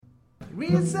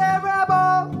Reset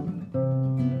Rebel.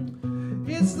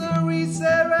 It's the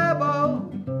Reset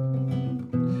Rebel.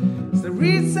 It's the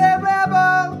Reset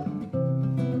Rebel.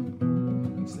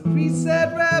 It's the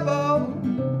Reset Rebel.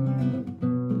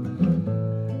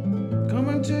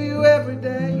 Coming to you every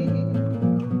day.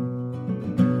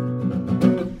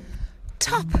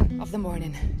 Top of the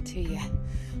morning to you.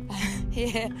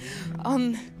 Here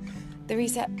on the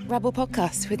Reset Rebel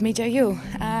podcast with me, Jo Yule.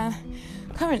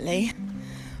 Currently,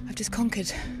 I've just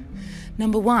conquered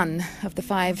number 1 of the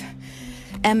 5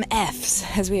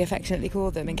 MFs, as we affectionately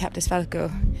call them, in Cap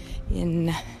d'Esfalco,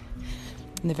 in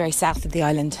the very south of the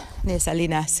island, near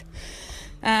Salinas.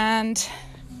 And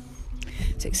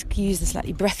to excuse the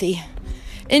slightly breathy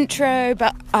intro,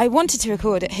 but I wanted to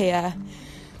record it here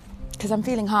because I'm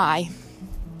feeling high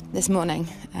this morning,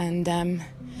 and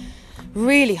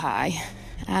really high,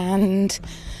 and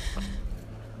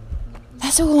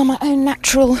that's all on my own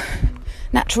natural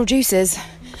juices.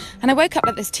 And I woke up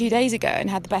like this 2 days ago and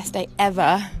had the best day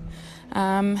ever.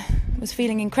 Was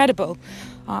feeling incredible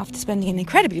after spending an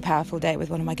incredibly powerful day with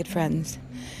one of my good friends,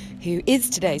 who is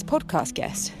today's podcast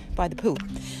guest by the pool,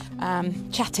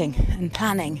 chatting and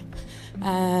planning.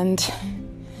 And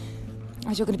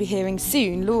as you're going to be hearing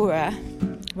soon, Laura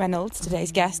Reynolds,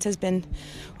 today's guest, has been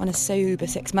on a sober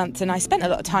 6 months, and I spent a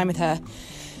lot of time with her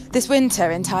this winter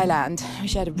in Thailand. We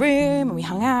shared a room and we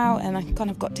hung out, and I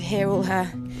kind of got to hear all her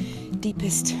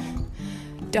deepest,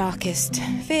 darkest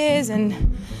fears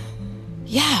and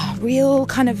real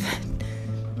kind of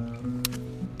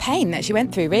pain that she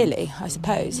went through, really, I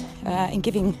suppose, in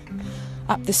giving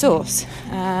up the source.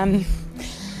 And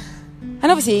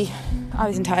obviously I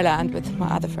was in Thailand with my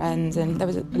other friends, and there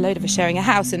was a load of us sharing a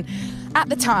house, and at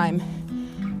the time,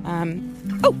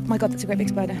 oh my god, that's a great big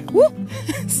spider. Woo!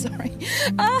 Sorry.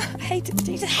 I hate it.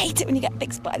 You just hate it when you get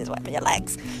big spiders right on your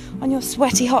legs, on your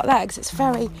sweaty hot legs. It's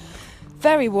very,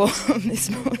 very warm this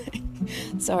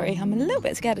morning. Sorry, I'm a little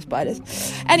bit scared of spiders.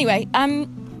 Anyway,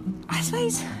 I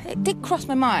suppose it did cross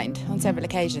my mind on several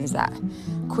occasions that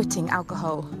quitting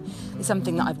alcohol is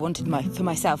something that I've wanted for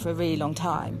myself for a really long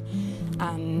time,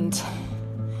 and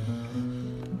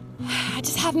I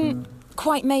just hadn't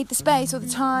quite made the space or the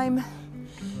time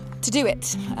to do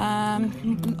it.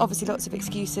 Obviously lots of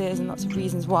excuses and lots of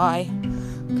reasons why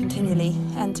continually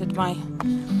entered my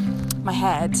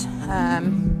head.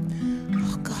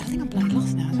 Oh god, I think I'm bloody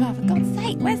lost now as well, for God's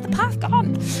sake, where's the path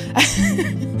gone?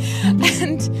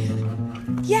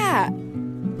 And yeah,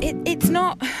 it's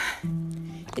not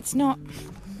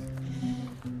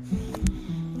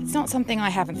something I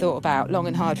haven't thought about long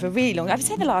and hard for a really long, I would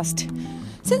say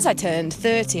since I turned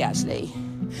 30 actually,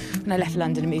 when I left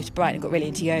London and moved to Brighton and got really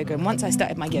into yoga. And once I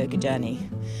started my yoga journey,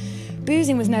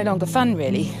 boozing was no longer fun,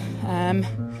 really. And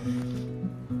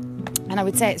I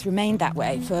would say it's remained that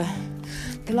way for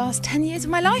the last 10 years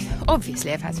of my life.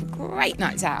 Obviously, I've had some great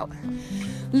nights out.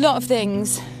 A lot of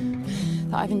things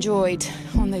that I've enjoyed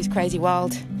on those crazy,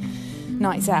 wild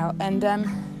nights out. And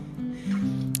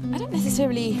I don't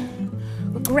necessarily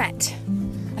regret...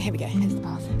 Oh, here we go, here's the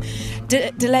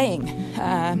path. Delaying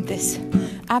this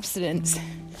abstinence.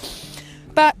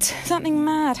 But something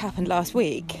mad happened last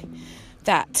week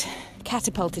that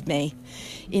catapulted me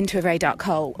into a very dark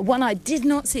hole, one I did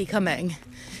not see coming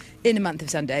in a month of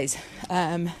Sundays.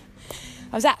 I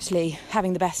was actually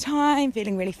having the best time,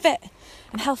 feeling really fit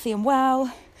and healthy and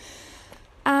well,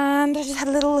 and I just had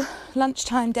a little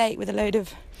lunchtime date with a load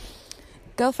of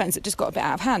girlfriends that just got a bit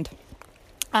out of hand,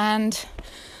 and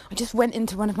I just went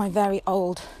into one of my very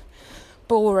old,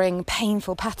 boring,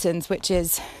 painful patterns, which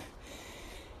is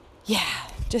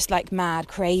just like mad,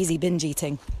 crazy binge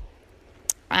eating,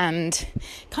 and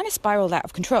kind of spiraled out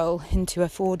of control into a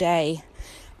 4-day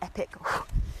epic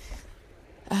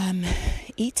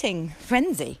eating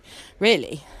frenzy,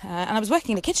 really. And I was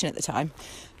working in the kitchen at the time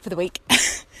for the week,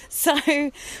 so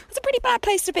it's a pretty bad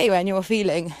place to be when you're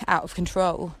feeling out of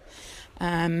control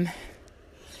and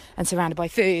surrounded by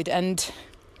food. And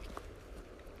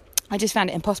I just found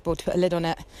it impossible to put a lid on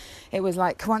it. It was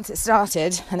like once it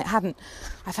started, and I hadn't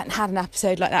had an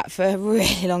episode like that for a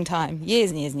really long time,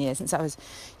 years and years and years, since I was,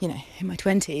 in my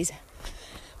 20s,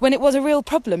 when it was a real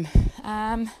problem.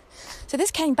 So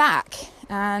this came back,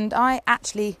 and I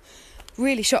actually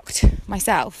really shocked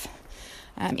myself.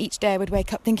 Each day I would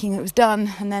wake up thinking it was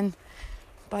done, and then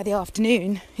by the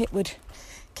afternoon it would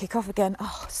kick off again.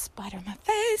 Oh, spider in my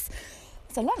face.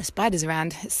 There's a lot of spiders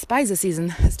around. It's spider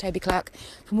season, as Toby Clark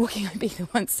from Walking on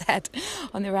Ibiza once said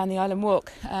on the Around the Island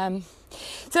walk.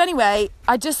 So anyway,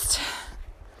 I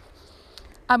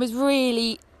was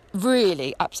really,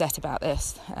 really upset about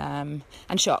this, and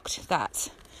shocked that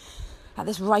at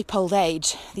this ripe old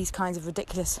age, these kinds of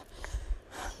ridiculous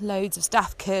loads of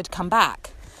stuff could come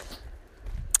back.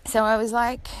 So I was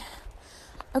like,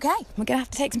 okay, we're going to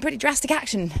have to take some pretty drastic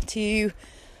action to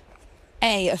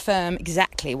A, affirm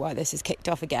exactly why this has kicked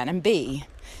off again, and B,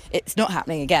 it's not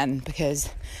happening again, because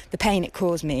the pain it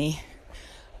caused me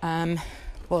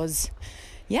was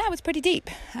pretty deep.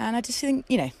 And I just think,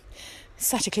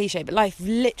 such a cliche, but life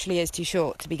literally is too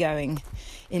short to be going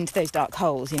into those dark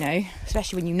holes,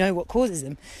 especially when you know what causes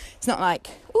them. It's not like,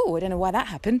 I don't know why that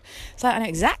happened. It's like, I know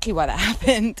exactly why that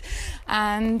happened.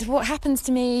 And what happens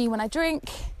to me when I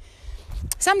drink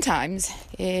sometimes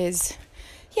is,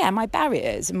 my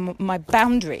barriers and my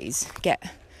boundaries get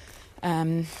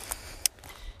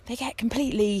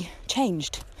completely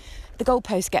changed. The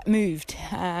goalposts get moved,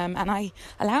 and I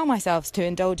allow myself to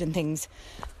indulge in things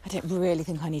I don't really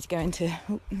think I need to go into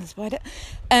the spider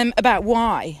about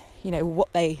why,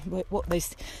 what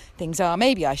those things are.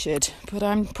 Maybe I should, but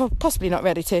I'm possibly not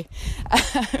ready to.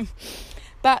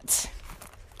 But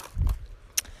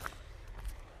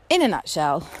in a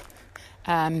nutshell,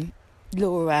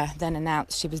 Laura then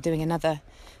announced she was doing another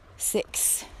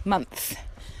 6-month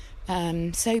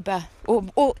sober,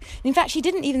 or in fact she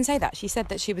didn't even say that. She said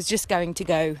that she was just going to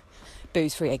go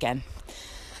booze free again.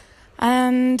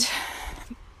 And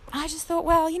I just thought,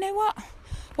 well, you know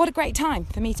what a great time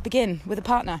for me to begin with a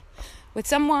partner, with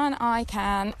someone I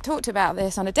can talk to about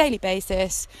this on a daily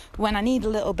basis when I need a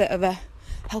little bit of a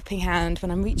helping hand,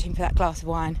 when I'm reaching for that glass of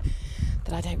wine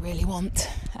that I don't really want.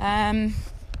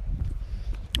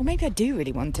 Or maybe I do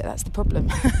really want it, that's the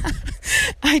problem.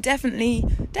 I definitely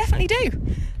do.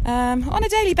 On a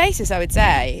daily basis, I would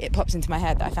say, it pops into my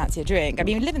head that I fancy a drink. I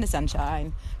mean, we live in the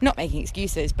sunshine, not making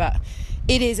excuses, but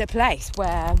it is a place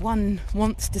where one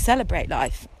wants to celebrate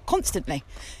life constantly,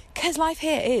 because life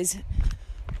here is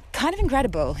kind of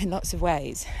incredible in lots of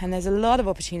ways, and there's a lot of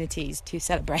opportunities to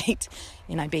celebrate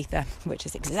in Ibiza, which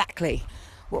is exactly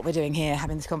what we're doing here,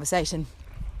 having this conversation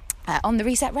on the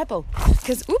Reset Rebel.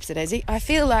 Because, oopsie-daisy, I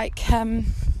feel like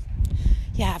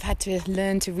I've had to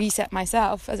learn to reset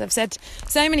myself, as I've said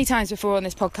so many times before on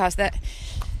this podcast, that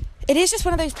it is just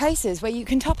one of those places where you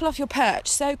can topple off your perch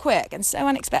so quick and so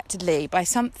unexpectedly by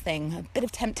something, a bit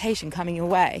of temptation coming your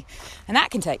way. And that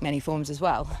can take many forms as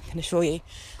well, I can assure you.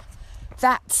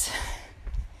 That,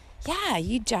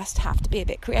 you just have to be a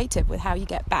bit creative with how you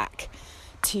get back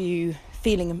to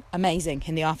feeling amazing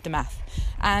in the aftermath.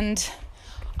 And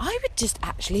I would just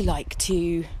actually like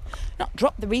to not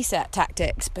drop the reset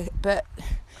tactics, but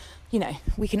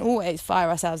we can always fire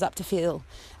ourselves up to feel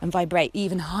and vibrate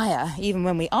even higher, even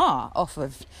when we are off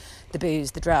of the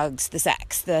booze, the drugs, the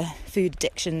sex, the food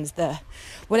addictions, the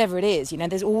whatever it is.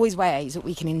 There's always ways that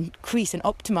we can increase and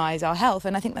optimize our health.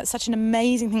 And I think that's such an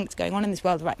amazing thing that's going on in this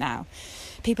world right now.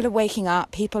 People are waking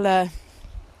up, people are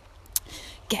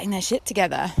getting their shit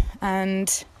together,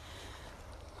 and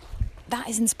that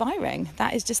is inspiring.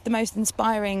 That is just the most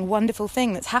inspiring, wonderful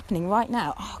thing that's happening right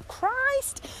now. Oh,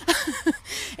 Christ!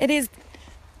 It is.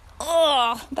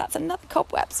 Oh, that's another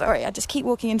cobweb. Sorry, I just keep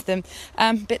walking into them.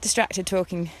 Bit distracted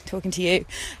talking to you.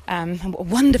 And what a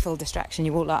wonderful distraction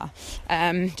you all are.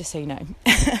 Just so you know.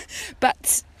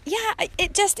 But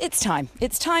it's time.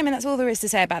 It's time, and that's all there is to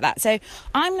say about that. So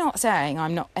I'm not saying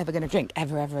I'm not ever going to drink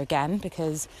ever again,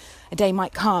 because a day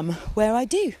might come where I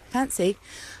do fancy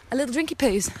a little drinky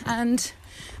poos, and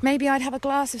maybe I'd have a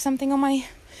glass of something on my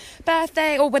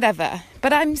birthday or whatever.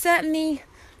 But I'm certainly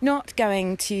not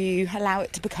going to allow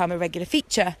it to become a regular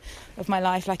feature of my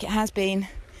life like it has been.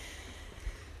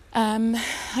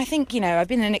 I think, I've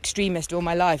been an extremist all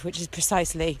my life, which is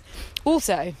precisely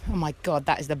also, oh my God,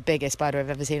 that is the biggest spider I've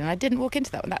ever seen. And I didn't walk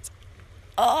into that one. That's,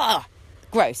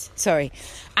 gross. Sorry.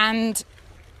 And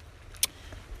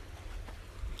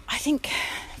I think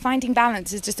finding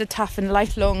balance is just a tough and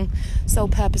lifelong sole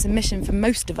purpose and mission for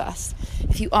most of us.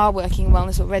 If you are working in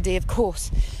wellness already, of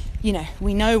course,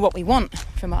 we know what we want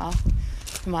from our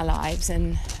lives,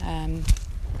 and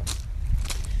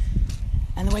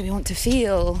the way we want to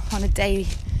feel on a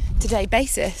day-to-day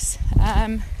basis.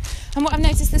 And what I've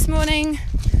noticed this morning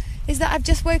is that I've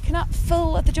just woken up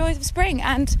full of the joys of spring,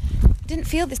 and didn't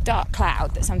feel this dark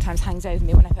cloud that sometimes hangs over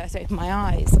me when I first open my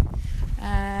eyes.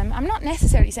 I'm not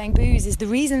necessarily saying booze is the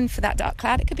reason for that dark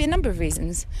cloud. It could be a number of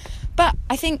reasons. But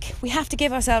I think we have to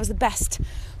give ourselves the best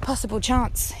possible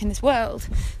chance in this world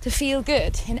to feel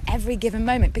good in every given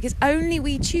moment, because only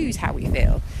we choose how we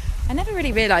feel. I never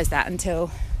really realised that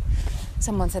until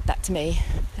someone said that to me,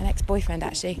 an ex-boyfriend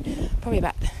actually, probably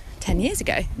about 10 years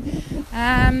ago.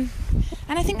 And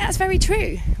I think that's very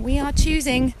true. We are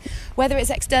choosing whether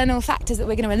it's external factors that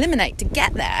we're going to eliminate to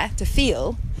get there, to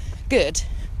feel good.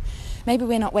 Maybe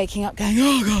we're not waking up going,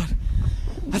 oh God,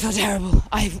 I feel terrible.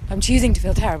 I'm choosing to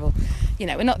feel terrible.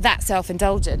 we're not that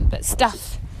self-indulgent, but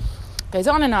stuff goes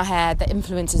on in our head that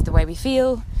influences the way we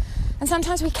feel. And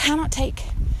sometimes we cannot take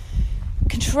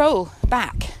control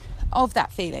back of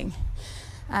that feeling.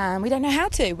 We don't know how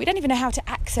to. We don't even know how to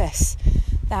access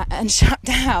that and shut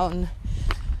down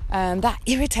that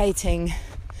irritating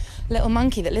little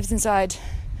monkey that lives inside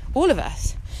all of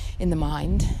us in the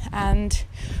mind, and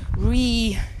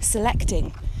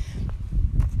reselecting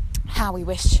how we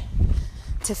wish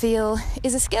to feel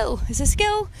is a skill. It's a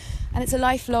skill, and it's a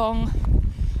lifelong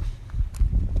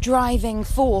driving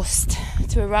force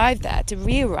to arrive there, to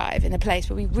re-arrive in a place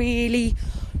where we really,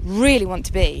 really want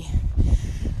to be.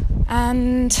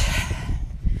 And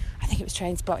I think it was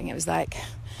Trainspotting. It was like,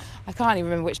 I can't even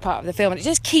remember which part of the film, and it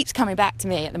just keeps coming back to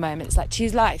me at the moment. It's like,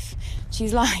 choose life,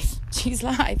 choose life, choose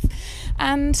life.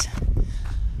 And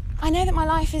I know that my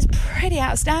life is pretty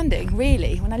outstanding,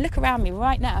 really. When I look around me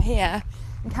right now here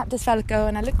in Cap Desfalco,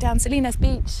 and I look down Salinas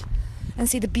Beach and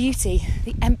see the beauty,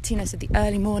 the emptiness of the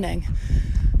early morning,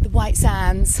 the white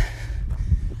sands,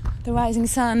 the rising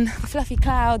sun, the fluffy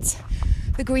clouds,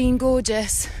 the green,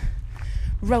 gorgeous,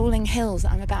 rolling hills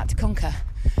that I'm about to conquer,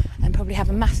 and probably have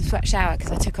a massive sweat shower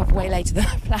because I took off way later than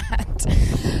I planned.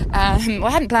 Well, I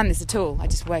hadn't planned this at all. I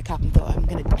just woke up and thought, I'm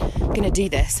gonna do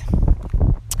this.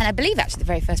 And I believe actually the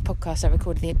very first podcast I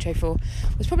recorded the intro for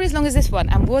was probably as long as this one,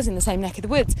 and was in the same neck of the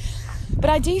woods. But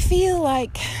I do feel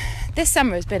like this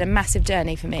summer has been a massive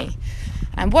journey for me,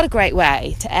 and what a great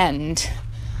way to end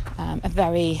a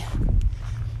very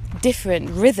different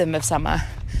rhythm of summer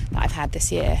that I've had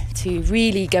this year, to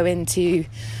really go into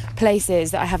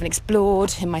places that I haven't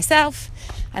explored in myself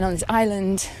and on this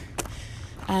island,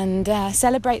 and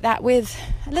celebrate that with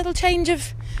a little change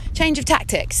of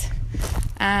tactics.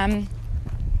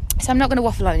 So I'm not going to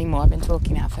waffle on anymore. I've been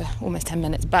talking now for almost 10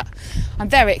 minutes, but I'm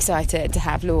very excited to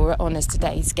have Laura on as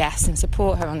today's guest and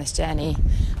support her on this journey,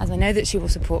 as I know that she will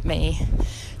support me.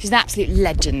 She's an absolute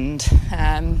legend,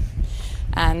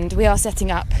 and we are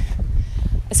setting up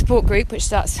a support group which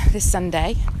starts this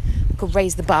Sunday called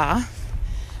Raise the Bar,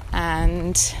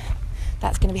 and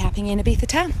that's going to be happening in Ibiza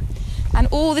town. And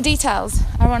all the details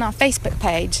are on our Facebook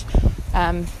page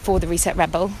for the Reset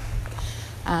Rebel.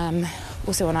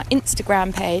 Also on our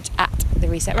Instagram page at The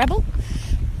Reset Rebel.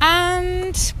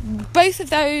 And both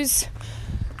of those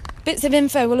bits of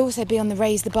info will also be on the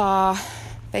Raise the Bar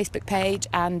Facebook page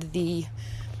and the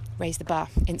Raise the Bar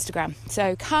Instagram.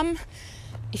 So come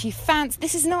if you fancy.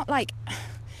 This is not like,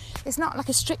 it's not like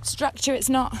a strict structure. It's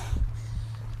not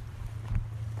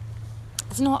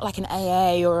like an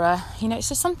AA or a, it's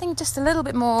just something just a little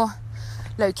bit more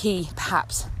low key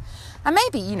perhaps. And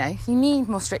maybe, you need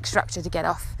more strict structure to get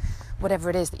off whatever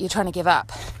it is that you're trying to give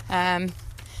up.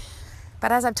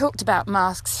 But as I've talked about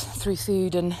masks through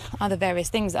food and other various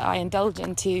things that I indulge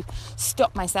in to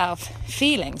stop myself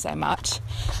feeling so much,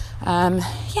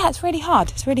 it's really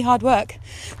hard. It's really hard work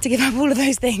to give up all of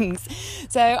those things.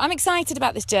 So I'm excited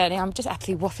about this journey. I'm just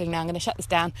absolutely waffling now. I'm going to shut this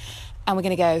down and we're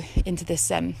going to go into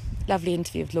this lovely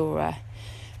interview with Laura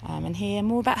and hear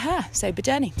more about her sober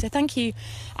journey. So thank you,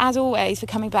 as always, for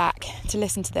coming back to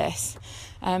listen to this.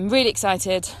 I'm really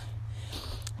excited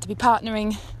to be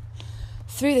partnering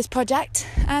through this project,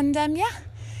 and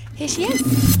here she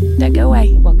is. Don't go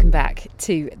away. Welcome back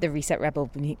to the Reset Rebel.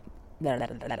 We need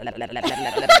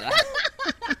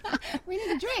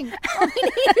a drink.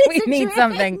 We need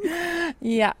something.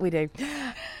 Yeah, we do.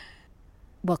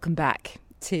 Welcome back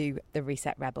to the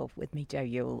Reset Rebel with me, Jo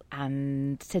Yule,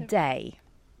 and today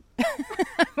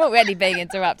I'm already being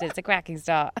interrupted. It's a cracking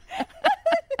start.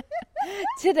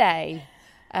 Today,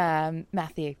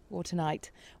 Matthew, or tonight,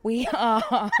 we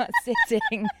are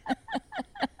sitting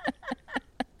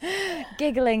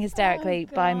giggling hysterically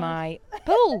by my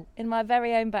pool in my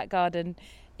very own back garden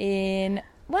in,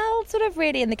 sort of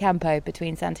really in the campo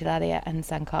between Sant'Hilaria and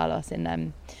San Carlos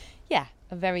in,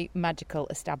 a very magical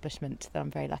establishment that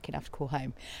I'm very lucky enough to call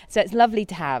home. So it's lovely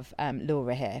to have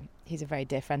Laura here. He's a very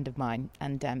dear friend of mine,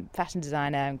 and fashion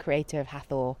designer and creator of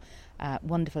Hathor,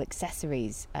 wonderful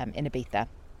accessories in Ibiza.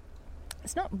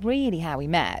 It's not really how we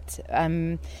met,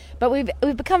 but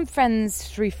we've become friends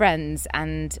through friends,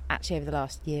 and actually over the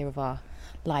last year of our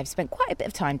lives spent quite a bit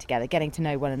of time together getting to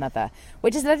know one another,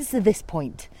 which has led us to this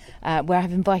point where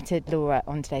I've invited Laura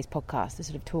on today's podcast to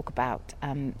sort of talk about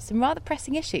some rather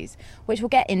pressing issues, which we'll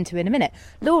get into in a minute.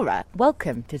 Laura,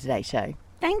 welcome to today's show.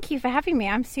 Thank you for having me.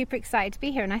 I'm super excited to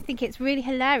be here, and I think it's really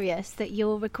hilarious that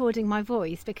you're recording my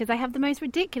voice, because I have the most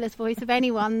ridiculous voice of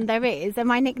anyone there is, and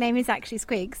my nickname is actually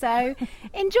Squeak, so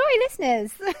enjoy,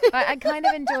 listeners. I kind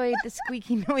of enjoyed the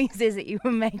squeaky noises that you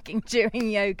were making during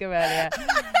yoga earlier.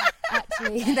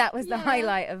 literally, that was the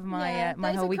highlight of my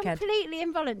my whole weekend. Completely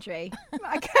involuntary.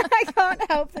 I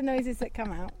can't help the noises that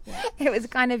come out. Yeah. It was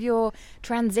kind of your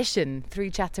transition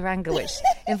through Chaturanga, which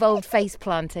involved face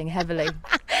planting heavily.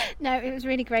 No, it was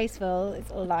really graceful.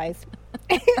 It's all lies.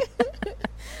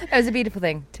 It was a beautiful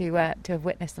thing to have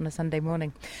witnessed on a Sunday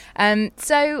morning.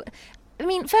 So, I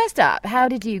mean, first up, how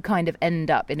did you kind of end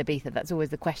up in Ibiza? That's always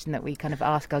the question that we kind of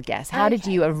ask our guests. How did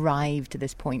you arrive to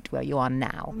this point where you are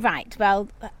now? Right. Well,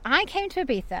 I came to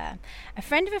Ibiza. A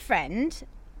friend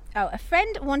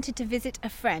wanted to visit a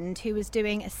friend who was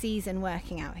doing a season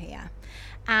working out here.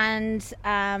 And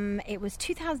it was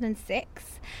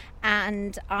 2006,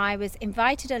 and I was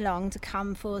invited along to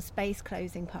come for Space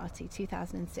Closing Party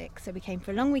 2006. So we came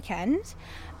for a long weekend,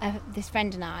 this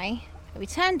friend and I. We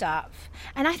turned up,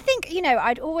 and I think,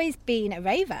 I'd always been a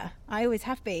raver. I always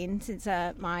have been since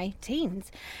my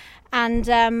teens. And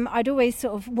I'd always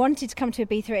sort of wanted to come to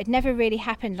Ibiza. It never really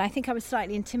happened. And I think I was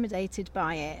slightly intimidated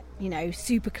by it,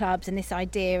 super clubs and this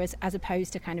idea as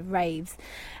opposed to kind of raves.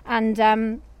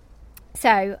 And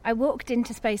so I walked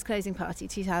into Space Closing Party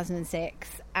 2006,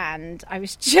 and I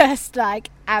was just like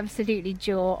absolutely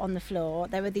jaw on the floor.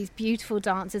 There were these beautiful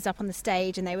dancers up on the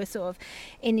stage, and they were sort of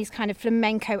in these kind of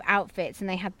flamenco outfits, and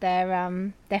they had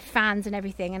their fans and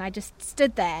everything. And I just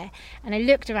stood there and I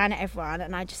looked around at everyone,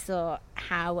 and I just thought,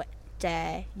 how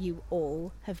dare you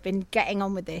all have been getting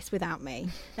on with this without me?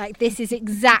 Like, this is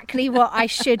exactly what I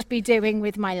should be doing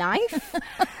with my life.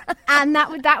 And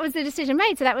that was the decision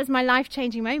made. So that was my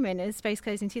life-changing moment as Space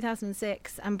Closing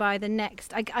 2006. And by the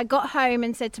next, I got home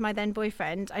and said to my then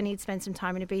boyfriend, I need to spend some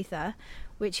time in Ibiza,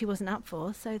 which he wasn't up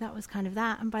for. So that was kind of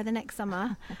that. And by the next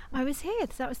summer, I was here.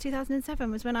 So that was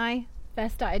 2007 was when I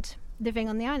first started living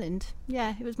on the island.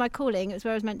 Yeah, it was my calling. It was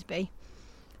where I was meant to be.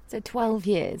 So 12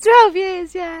 years. 12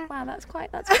 years, yeah. Wow, that's quite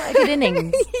a good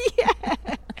innings. Yeah.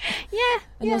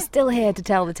 And you're still here to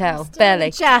tell the tale,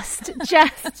 barely. Just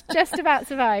about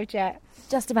survived, yeah.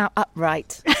 Just about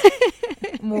upright,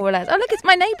 more or less. Oh, look, it's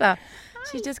my neighbour.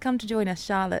 She's just come to join us,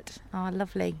 Charlotte, our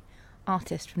lovely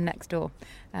artist from next door,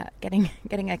 getting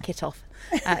her kit off.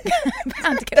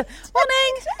 Bound to get off.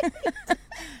 Morning!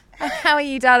 How are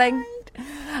you, darling?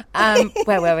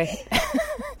 Where were we?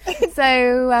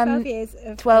 So 12 years.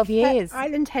 12 years.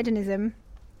 Island hedonism.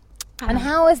 And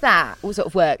how has that all sort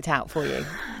of worked out for you?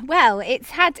 Well,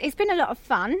 it's been a lot of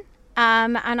fun.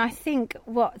 And I think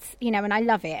and I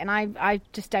love it. And I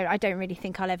don't really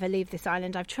think I'll ever leave this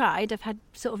island. I've tried. I've had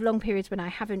sort of long periods when I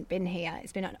haven't been here.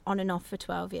 It's been on and off for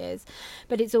 12 years.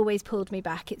 But it's always pulled me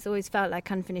back. It's always felt like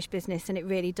unfinished business. And it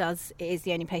really does. It is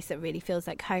the only place that really feels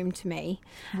like home to me.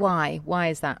 Why? Why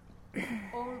is that?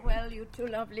 Oh, well, you two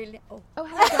lovely... Oh,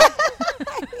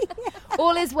 hello.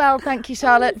 All is well, thank you,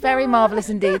 Charlotte. Very marvellous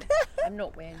indeed. I'm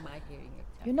not wearing my hearing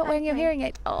aid. You're not wearing your hearing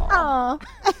aid? Oh.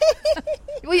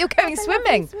 Well, you're going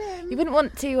swimming. You wouldn't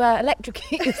want to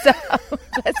electrocute yourself.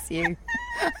 Bless you.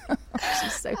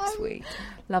 She's so sweet.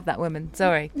 Love that woman.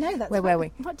 Sorry. No, that's Where were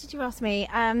we? What did you ask me?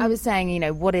 I was saying,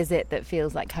 what is it that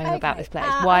feels like home about this place?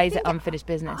 Why is it unfinished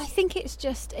business? I think it's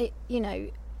just,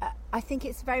 I think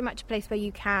it's very much a place where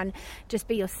you can just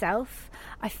be yourself.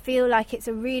 I feel like it's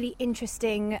a really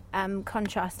interesting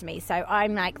contrast to me. So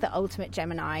I'm like the ultimate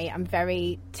Gemini. I'm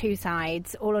very two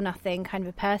sides, all or nothing kind of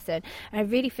a person. And I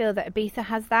really feel that Ibiza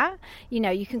has that.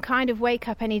 You can kind of wake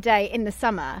up any day in the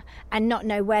summer and not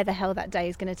know where the hell that day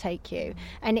is going to take you.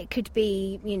 And it could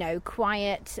be,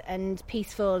 quiet and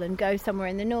peaceful and go somewhere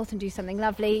in the north and do something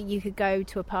lovely. You could go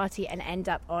to a party and end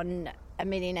up on a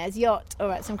millionaire's yacht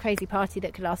or at some crazy party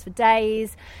that could last for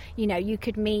days. You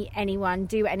could meet anyone,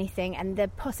 do anything, and the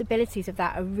possibilities of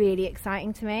that are really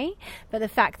exciting to me. But the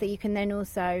fact that you can then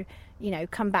also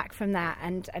come back from that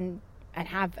and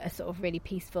have a sort of really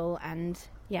peaceful and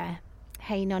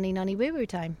hey nonny woo woo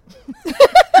time.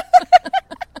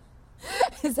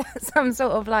 Is that some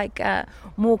sort of like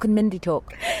Mork and Mindy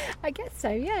talk? I guess so,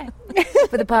 yeah.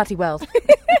 For the party world.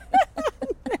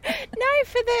 No,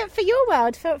 for your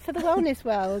world, for the wellness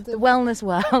world. The wellness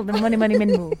world, the money,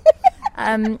 min, moo.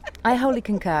 I wholly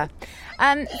concur.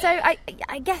 So I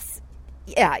guess,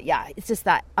 it's just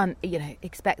that,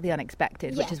 expect the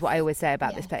unexpected, which is what I always say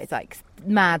about this place. Like,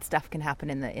 mad stuff can happen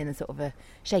in the sort of a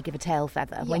shake of a tail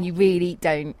feather when you really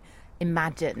don't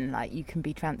imagine, like, you can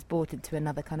be transported to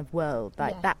another kind of world.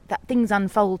 Like, that things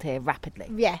unfold here rapidly.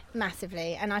 Yeah,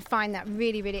 massively. And I find that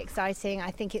really, really exciting.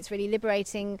 I think it's really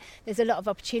liberating. There's a lot of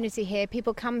opportunity here.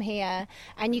 People come here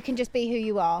and you can just be who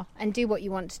you are and do what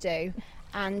you want to do.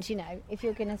 And, if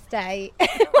you're going to stay... Why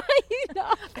are you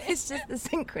laughing? It's just the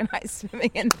synchronised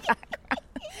swimming in the background.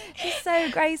 She's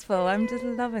so graceful. I'm just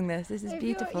loving this. This is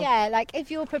beautiful. Like if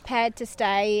you're prepared to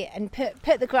stay and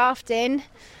put the graft in,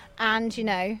 and, you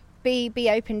know, be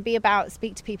open, be about,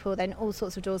 speak to people, then all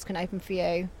sorts of doors can open for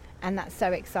you. And that's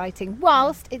so exciting,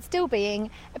 whilst it's still being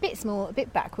a bit small, a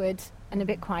bit backward and a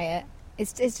bit quiet.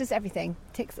 It's just everything.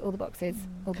 Ticks all the boxes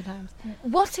all the time.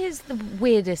 What is the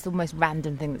weirdest or most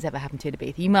random thing that's ever happened to you in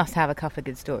Ibiza? You must have a couple of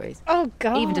good stories. Oh,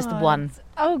 God. Even just one.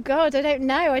 Oh, God, I don't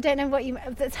know. I don't know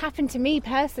that's happened to me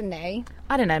personally.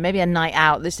 I don't know, maybe a night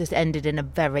out that's just ended in a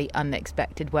very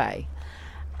unexpected way.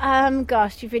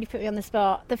 Gosh, you've really put me on the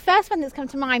spot. The first one that's come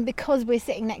to mind, because we're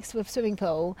sitting next to a swimming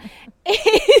pool,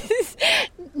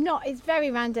 it's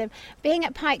very random. Being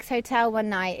at Pike's Hotel one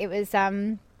night, it was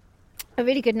a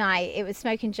really good night. It was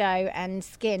Smoke and Joe and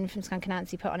Skin from Skunk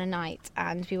Anansie put on a night,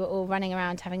 and we were all running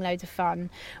around having loads of fun.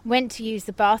 Went to use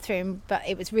the bathroom, but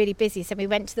it was really busy, so we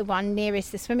went to the one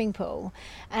nearest the swimming pool.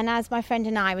 And as my friend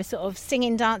and I were sort of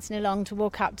singing, dancing along to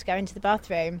walk up to go into the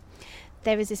bathroom,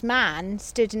 there was this man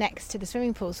stood next to the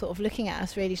swimming pool, sort of looking at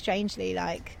us really strangely,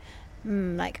 just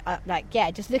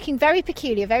looking very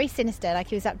peculiar, very sinister, like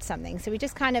he was up to something. So we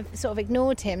just kind of sort of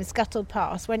ignored him, scuttled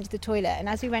past, went to the toilet, and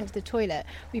as we went to the toilet,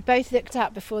 we both looked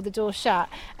up before the door shut,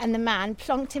 and the man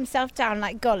plonked himself down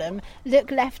like Gollum, looked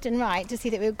left and right to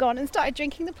see that we were gone, and started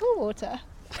drinking the pool water.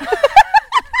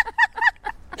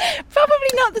 Probably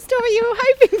not the story you were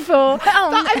hoping for, but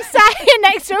I'm sat here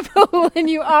next to a pool and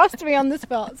you asked me on the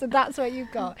spot, so that's what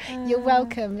you've got. You're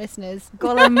welcome, listeners.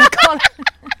 Gollum at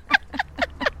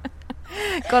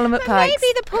Pikes.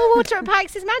 Maybe the pool water at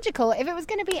Pikes is magical. If it was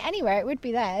going to be anywhere, it would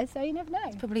be there, so you never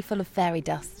know. Probably full of fairy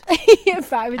dust.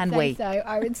 Yes, I would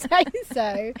say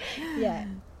so. Yeah.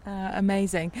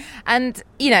 Amazing. And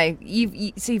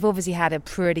you've obviously had a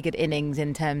pretty good innings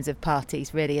in terms of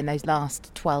parties really in those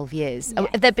last 12 years. Yes.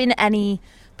 Have there been any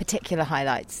particular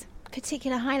highlights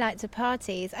of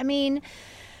parties? I mean,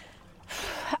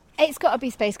 it's got to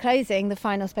be Space Closing, the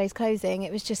final Space Closing.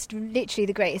 It was just literally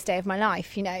the greatest day of my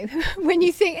life, when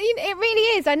you think, it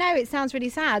really is. I know it sounds really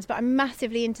sad, but I'm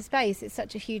massively into space. It's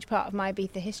such a huge part of my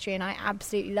Ibiza history, and I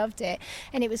absolutely loved it.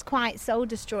 And it was quite soul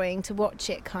destroying to watch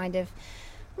it kind of,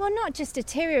 well, not just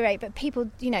deteriorate, but people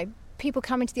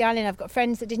coming to the island. I've got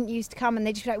friends that didn't used to come, and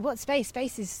they just be like, what space?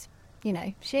 Space is,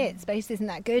 shit, space isn't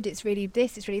that good. It's really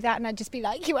this, it's really that. And I'd just be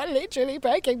like, you are literally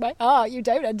breaking my heart. You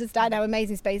don't understand how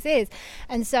amazing space is.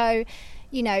 And so,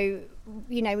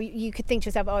 you could think to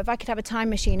yourself, if I could have a time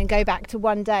machine and go back to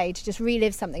one day to just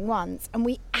relive something once. And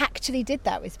we actually did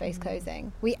that with Space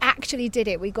Closing. We actually did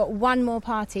it. We got one more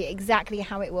party exactly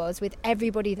how it was, with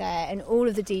everybody there and all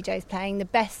of the DJs playing the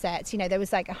best sets. There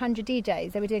was like 100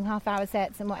 DJs. They were doing half-hour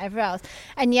sets and whatever else.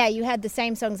 And yeah, you had the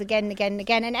same songs again and again and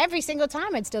again. And every single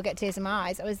time I'd still get tears in my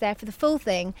eyes. I was there for the full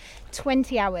thing,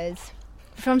 20 hours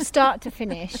from start to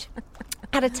finish.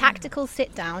 Had a tactical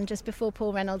sit down just before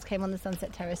Paul Reynolds came on the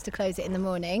Sunset Terrace to close it in the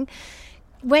morning.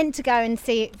 Went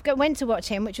to watch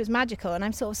him, which was magical, and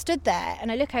I'm sort of stood there and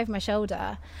I look over my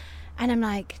shoulder and I'm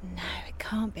like, no, it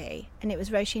can't be. And it was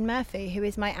Roisin Murphy, who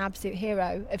is my absolute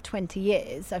hero of 20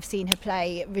 years. I've seen her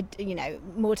play,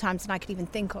 more times than I could even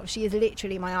think of. She is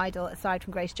literally my idol, aside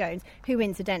from Grace Jones, who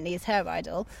incidentally is her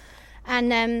idol.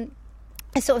 And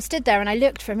I sort of stood there and I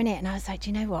looked for a minute and I was like,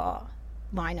 do you know what?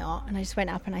 Why not? And I just went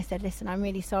up and I said, listen, I'm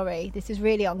really sorry. This is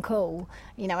really uncool.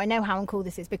 I know how uncool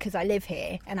this is because I live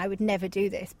here and I would never do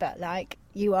this, but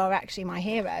you are actually my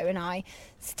hero and I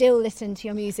still listen to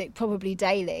your music probably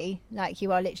daily.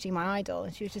 You are literally my idol.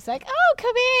 And she was just like, oh,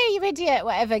 come here, you idiot,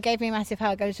 whatever. Gave me a massive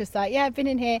hug. I was just like, yeah, I've been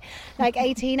in here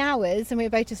 18 hours, and we were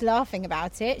both just laughing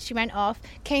about it. She went off,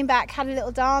 came back, had a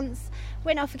little dance,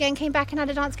 went off again, came back and had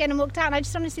a dance again and walked out. And I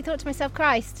just honestly thought to myself,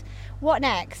 Christ, what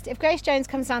next? If Grace Jones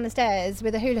comes down the stairs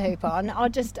with a hula hoop on, I'll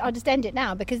just end it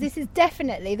now, because this is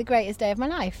definitely the greatest day of my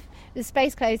life. The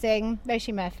Space Closing,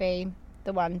 Roisin Murphy,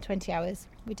 the one, 20 hours.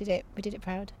 We did it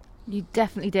proud. You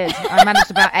definitely did. I managed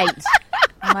about 8.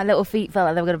 My little feet felt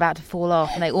like they were about to fall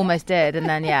off, and they almost did. And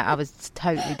then, I was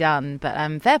totally done. But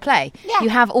fair play. Yeah. You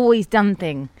have always done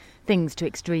things to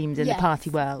extremes in the party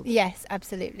world. Yes,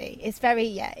 absolutely. It's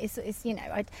very,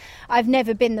 I've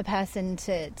never been the person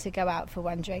to go out for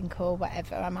one drink or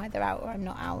whatever. I'm either out or I'm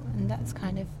not out, and that's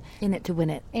kind of... In it to win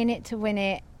it. In it to win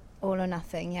it, all or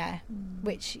nothing, yeah.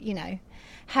 Which,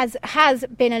 has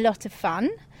been a lot of fun,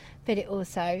 but it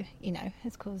also,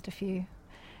 has caused a few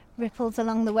ripples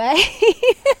along the way.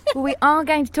 Well, we are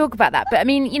going to talk about that, but I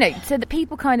mean, so that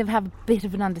people kind of have a bit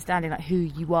of an understanding who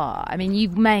you are. I mean,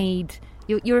 you've made...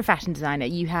 You're a fashion designer.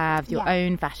 You have your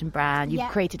own fashion brand. You've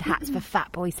created hats for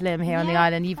Fatboy Slim here on the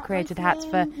island. You've created hats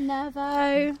for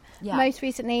Nervo. Yeah. Most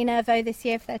recently, Nervo this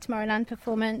year for their Tomorrowland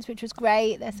performance, which was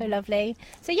great. They're so lovely.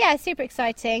 So yeah, super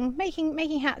exciting.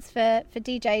 Making hats for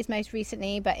DJs most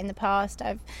recently, but in the past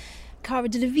I've Cara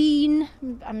Delevingne.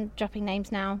 I'm dropping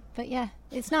names now, but yeah,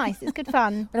 it's nice. It's good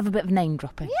fun. We'll have a bit of name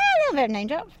dropping. Yeah, a little bit of name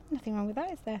drop. Nothing wrong with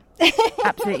that, is there?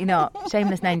 Absolutely not.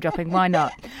 Shameless name dropping. Why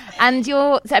not? And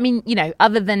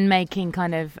other than making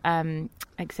kind of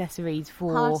accessories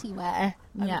for party wear,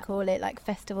 I would call it, like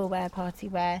festival wear, party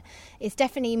wear. It's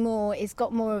definitely more. It's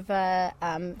got more of a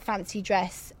fancy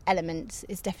dress element.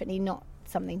 It's definitely not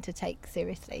something to take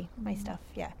seriously. My stuff,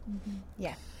 yeah.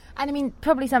 Yeah. And I mean,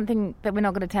 probably something that we're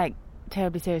not going to take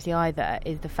terribly seriously either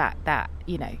is the fact that,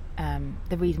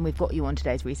 the reason we've got you on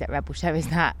today's Reset Rebel show is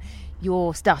that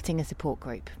you're starting a support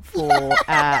group for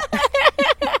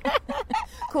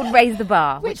called Raise the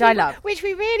Bar, which I love. Which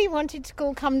we really wanted to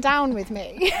call Come Down With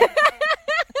Me.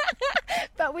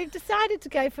 But we've decided to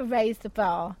go for Raise the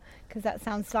Bar because that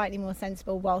sounds slightly more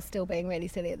sensible while still being really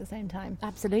silly at the same time.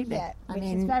 Absolutely. Yeah, which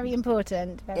is very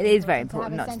important. It is very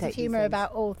important to have not a to sense take of humour these things.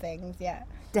 about all things, yeah.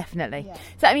 Definitely. Yeah.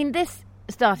 So, I mean, this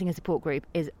starting a support group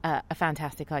is a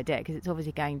fantastic idea because it's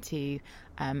obviously going to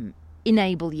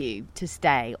enable you to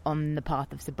stay on the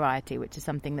path of sobriety, which is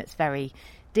something that's very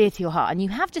dear to your heart. And you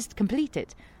have just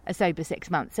completed a sober 6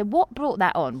 months. So what brought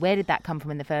that on? Where did that come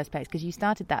from in the first place? Because you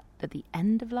started that at the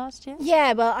end of last year?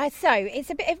 Yeah, well, so it's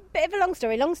a bit of a long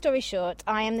story. Long story short,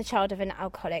 I am the child of an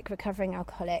alcoholic, recovering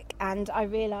alcoholic, and I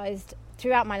realised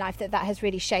throughout my life that has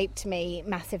really shaped me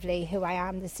massively, who I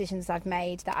am, the decisions I've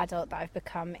made, the adult that I've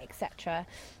become, etc.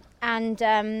 And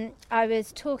I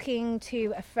was talking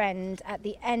to a friend at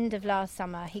the end of last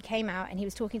summer. He came out and he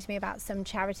was talking to me about some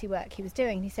charity work he was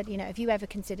doing. He said, have you ever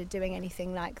considered doing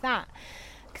anything like that?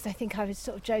 Because I think I was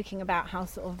sort of joking about how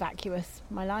sort of vacuous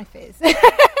my life is.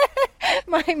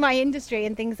 my industry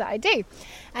and things that I do.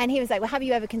 And he was like, well, have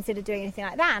you ever considered doing anything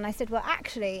like that? And I said, well,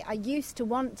 actually, I used to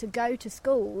want to go to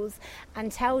schools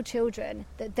and tell children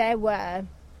that there were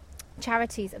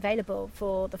charities available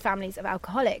for the families of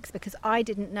alcoholics, because I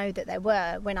didn't know that there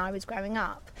were when I was growing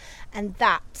up, and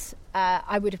that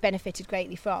I would have benefited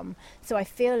greatly from. So I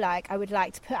feel like I would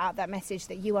like to put out that message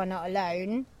that you are not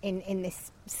alone in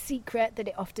this secret that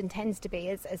it often tends to be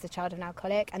as a child of an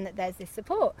alcoholic, and that there's this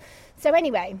support. So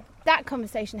anyway, that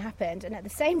conversation happened, and at the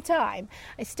same time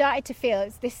I started to feel,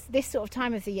 this sort of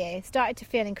time of the year, started to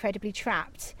feel incredibly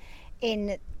trapped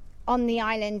on the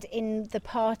island, in the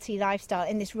party lifestyle,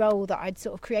 in this role that I'd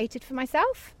sort of created for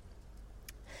myself.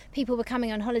 People were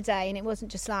coming on holiday and it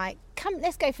wasn't just like, come,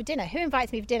 let's go for dinner. Who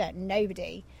invites me for dinner?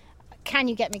 Nobody. Can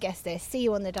you get me guest list? See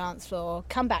you on the dance floor.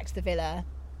 Come back to the villa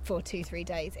for 2-3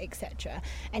 days, etc.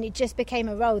 And it just became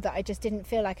a role that I just didn't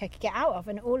feel like I could get out of.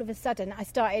 And all of a sudden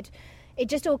it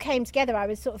just all came together. I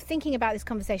was sort of thinking about this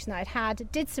conversation that I'd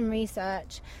had, did some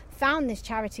research, found this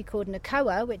charity called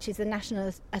NACOA, which is the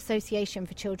National Association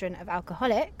for Children of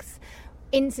Alcoholics.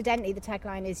 Incidentally, the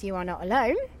tagline is "You Are Not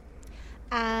Alone,"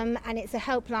 and it's a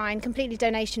helpline, completely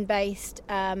donation-based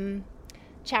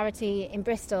charity in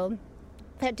Bristol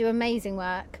that do amazing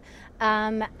work.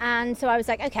 And so I was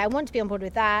like, okay, I want to be on board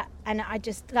with that. And I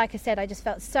just, like I said, I just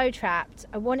felt so trapped.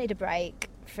 I wanted a break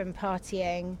from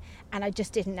partying, and I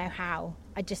just didn't know how.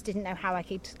 I just didn't know how I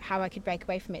could break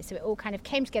away from it. So it all kind of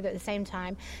came together at the same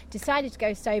time. Decided to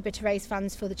go sober to raise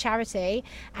funds for the charity,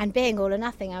 and being all or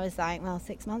nothing, I was like, well,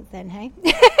 6 months then, hey.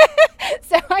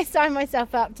 So I signed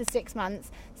myself up to 6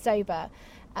 months sober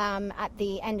at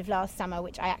the end of last summer,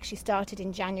 which I actually started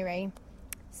in January.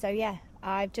 So yeah,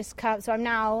 I've just come. So I'm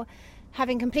now,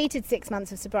 having completed 6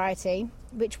 months of sobriety,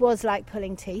 which was like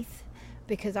pulling teeth,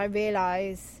 because I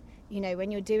realise,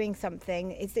 when you're doing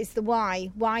something, it's the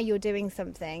why you're doing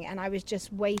something. And I was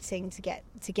just waiting to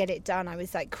get it done. I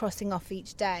was like crossing off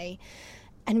each day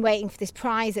and waiting for this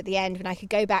prize at the end when I could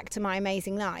go back to my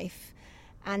amazing life.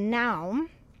 And now,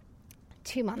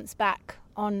 2 months back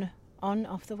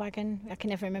off the wagon, I can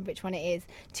never remember which one it is,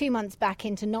 2 months back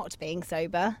into not being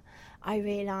sober, I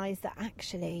realised that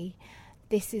actually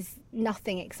this is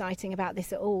nothing exciting about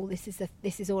this at all. This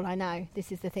is all I know.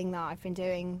 This is the thing that I've been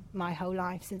doing my whole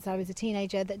life since I was a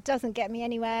teenager, that doesn't get me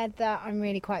anywhere, that I'm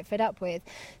really quite fed up with.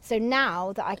 So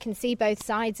now that I can see both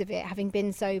sides of it, having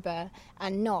been sober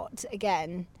and not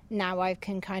again, now I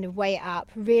can kind of weigh it up,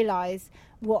 realise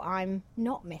what I'm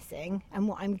not missing and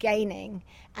what I'm gaining,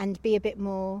 and be a bit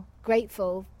more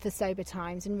grateful for sober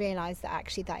times, and realise that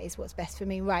actually that is what's best for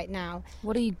me right now.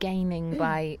 What are you gaining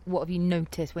by, what have you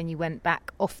noticed when you went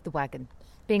back off the wagon?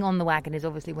 Being on the wagon is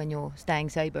obviously when you're staying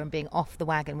sober, and being off the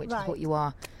wagon, which is what you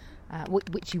are,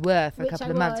 which you were for a couple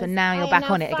of months, and now you're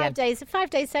back on it again. 5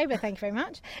 days sober, thank you very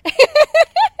much.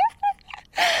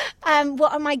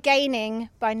 What am I gaining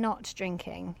by not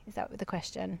drinking? Is that the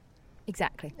question?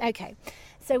 Exactly. Okay.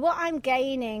 So what I'm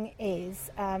gaining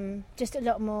is just a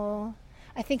lot more.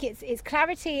 I think it's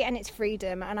clarity and it's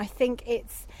freedom, and I think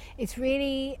it's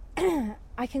really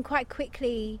I can quite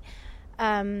quickly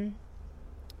fall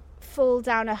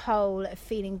down a hole of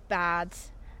feeling bad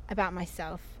about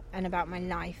myself and about my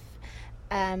life,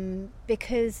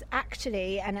 because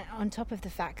actually, and on top of the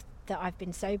fact that I've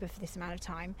been sober for this amount of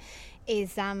time,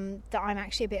 is that I'm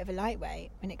actually a bit of a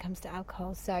lightweight when it comes to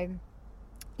alcohol. So,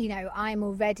 you know, I'm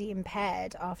already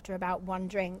impaired after about one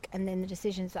drink, and then the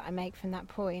decisions that I make from that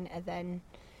point are then,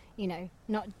 you know,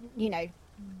 not, you know,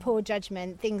 poor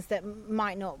judgment, things that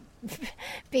might not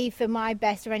be for my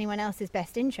best or anyone else's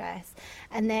best interest.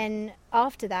 And then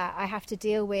after that, I have to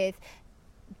deal with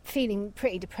feeling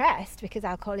pretty depressed, because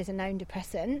alcohol is a known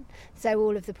depressant. So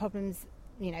all of the problems,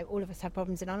 you know, all of us have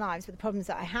problems in our lives, but the problems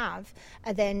that I have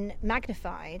are then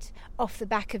magnified off the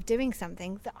back of doing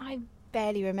something that I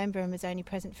barely remember and was only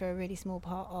present for a really small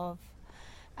part of.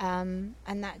 And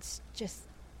that's just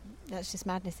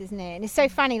madness, isn't it? And it's so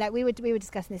funny, like we were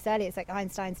discussing this earlier, it's like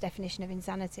Einstein's definition of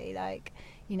insanity, like,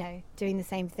 you know, doing the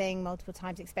same thing multiple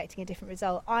times expecting a different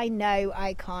result. I know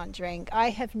I can't drink.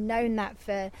 I have known that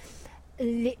for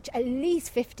at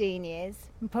least 15 years,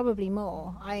 probably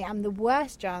more. I am the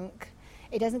worst drunk.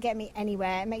 It doesn't get me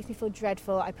anywhere. It makes me feel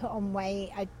dreadful. I put on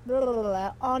weight.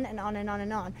 On and on and on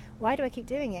and on. Why do I keep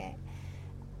doing it?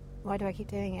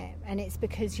 And it's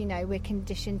because, you know, we're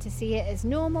conditioned to see it as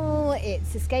normal.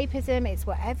 It's escapism. It's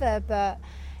whatever. But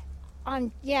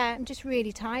I'm just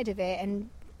really tired of it. And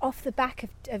off the back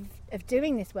of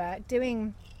doing this work,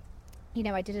 you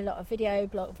know, I did a lot of video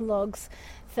vlogs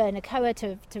for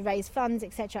NACOA to raise funds,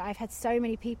 etc. I've had so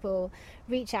many people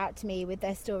reach out to me with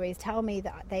their stories, tell me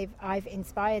that I've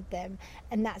inspired them,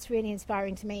 and that's really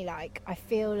inspiring to me. Like, I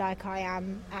feel like I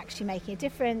am actually making a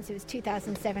difference. It was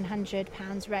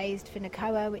 £2,700 raised for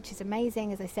NACOA, which is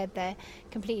amazing. As I said, they're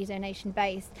completely donation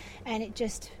based, and it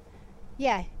just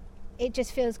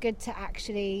feels good to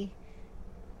actually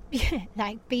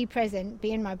like be present,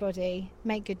 be in my body,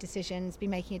 make good decisions, be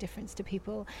making a difference to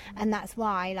people. And that's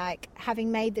why, like, having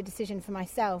made the decision for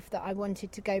myself that I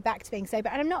wanted to go back to being sober,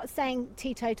 and I'm not saying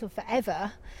teetotal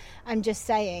forever, I'm just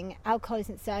saying alcohol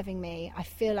isn't serving me. I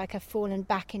feel like I've fallen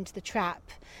back into the trap,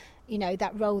 you know,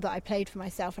 that role that I played for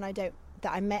myself and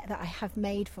that I have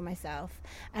made for myself,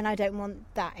 and I don't want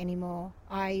that anymore.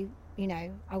 I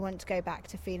want to go back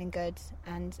to feeling good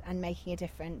and making a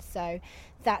difference. So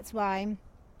that's why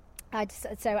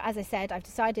so as I said, I've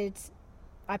decided,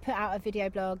 I put out a video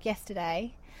blog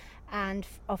yesterday, and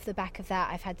off the back of that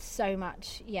I've had so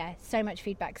much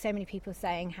feedback, so many people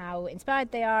saying how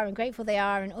inspired they are and grateful they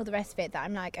are and all the rest of it, that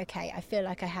I'm like, okay, I feel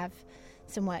like I have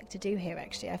some work to do here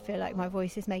actually. I feel like my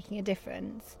voice is making a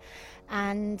difference.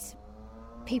 And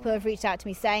people have reached out to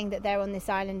me saying that they're on this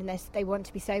island and they want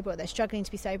to be sober, or they're struggling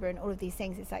to be sober, and all of these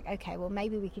things. It's like, okay, well,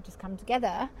 maybe we could just come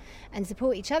together and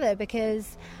support each other,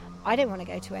 because I don't want to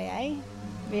go to AA,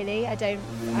 really. I don't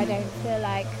feel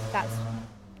like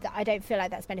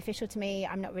that's beneficial to me.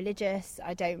 I'm not religious.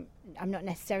 I'm not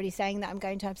necessarily saying that I'm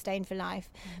going to abstain for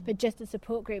life, but just a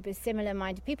support group with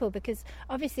similar-minded people, because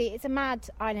obviously it's a mad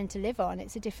island to live on.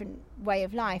 It's a different way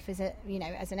of life as an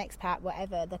expat,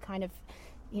 whatever the kind of,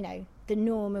 you know, the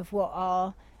norm of what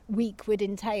our week would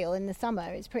entail in the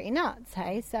summer. It's pretty nuts,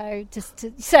 hey? So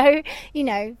you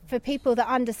know, for people that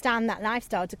understand that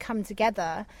lifestyle, to come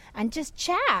together and just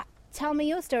chat. Tell me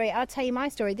your story, I'll tell you my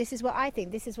story. This is what I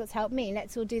think, this is what's helped me.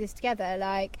 Let's all do this together.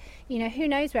 Like, you know, who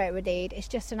knows where it would lead? It's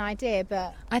just an idea.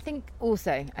 But I think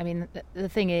also, I mean, the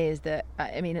thing is that,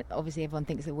 I mean, obviously everyone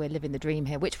thinks that we're living the dream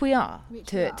here, which we are,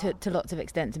 to lots of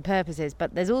extents and purposes.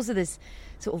 But there's also this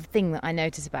sort of thing that I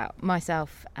notice about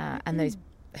myself and those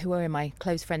who are in my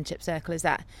close friendship circle, is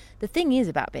that the thing is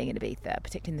about being in Ibiza,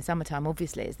 particularly in the summertime,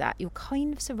 obviously, is that you're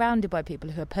kind of surrounded by people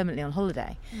who are permanently on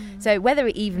holiday. So whether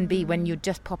it even be when you're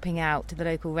just popping out to the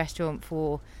local restaurant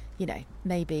for, you know,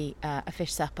 maybe a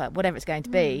fish supper, whatever it's going to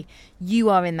be, you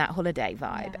are in that holiday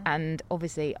vibe. Yeah. And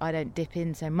obviously I don't dip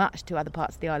in so much to other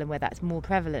parts of the island where that's more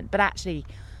prevalent, but actually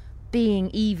being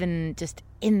even just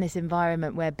in this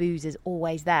environment where booze is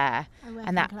always there,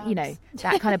 and that clubs. You know,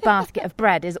 that kind of basket of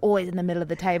bread is always in the middle of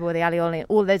the table, or the alioli,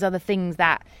 all those other things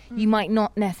that you might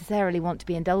not necessarily want to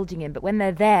be indulging in, but when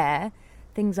they're there,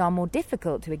 things are more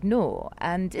difficult to ignore.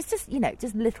 And it's just, you know,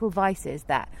 just little vices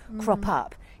that crop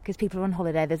up because people are on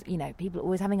holiday. There's, you know, people are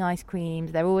always having ice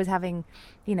creams, they're always having,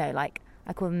 you know, like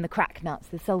I call them the crack nuts,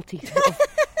 the salty sort of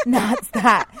nuts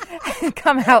that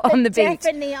come out on the beach.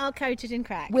 Definitely are coated in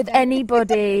crack. With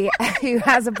anybody who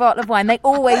has a bottle of wine, they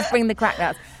always bring the crack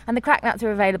nuts. And the crack nuts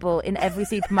are available in every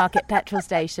supermarket, petrol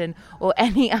station, or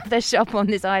any other shop on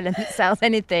this island that sells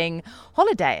anything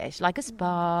holiday-ish, like a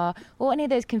spa or any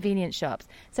of those convenience shops.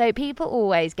 So people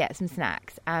always get some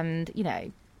snacks. And, you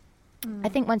know, I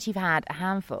think once you've had a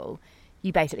handful,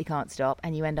 you basically can't stop,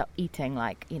 and you end up eating,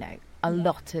 like, you know, a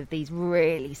lot of these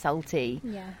really salty,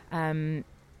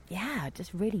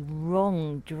 just really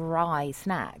wrong, dry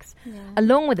snacks,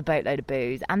 along with a boatload of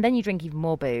booze, and then you drink even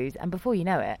more booze, and before you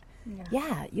know it,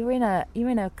 you're in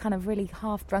a kind of really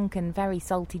half drunken, very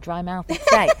salty, dry mouthed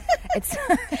state.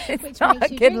 It's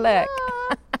not a good look.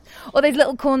 Or those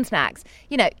little corn snacks.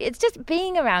 You know, it's just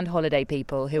being around holiday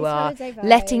people who are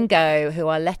letting go, who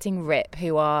are letting rip,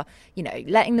 who are, you know,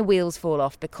 letting the wheels fall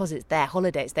off because it's their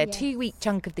holiday. It's their 2-week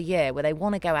chunk of the year where they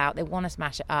want to go out, they want to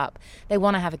smash it up, they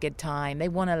want to have a good time, they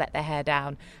want to let their hair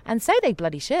down. And so they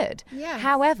bloody should. Yeah.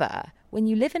 However, when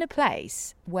you live in a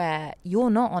place where you're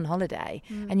not on holiday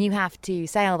and you have to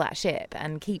sail that ship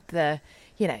and keep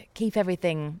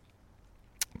everything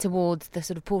towards the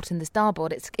sort of port and the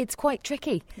starboard, it's quite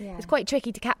tricky. It's quite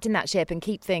tricky to captain that ship and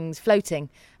keep things floating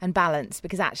and balanced,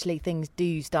 because actually things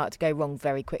do start to go wrong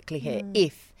very quickly here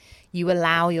if you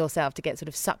allow yourself to get sort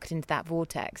of sucked into that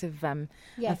vortex of fun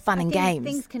and games.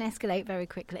 Things can escalate very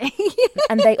quickly.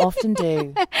 And they often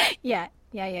do. Yeah.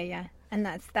 And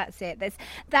that's it.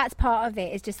 That's part of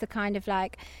it. Is just the kind of,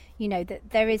 like, you know,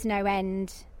 that there is no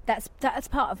end. That's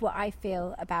part of what I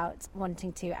feel about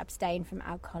wanting to abstain from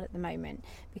alcohol at the moment,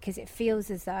 because it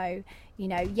feels as though, you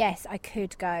know, yes, I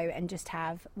could go and just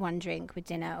have one drink with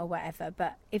dinner or whatever,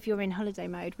 but if you're in holiday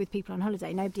mode with people on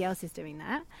holiday, nobody else is doing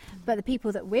that. But the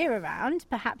people that we're around,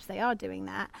 perhaps they are doing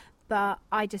that. But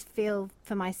I just feel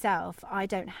for myself, I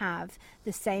don't have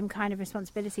the same kind of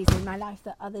responsibilities in my life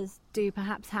that others do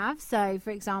perhaps have. So,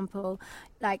 for example,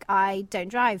 like, I don't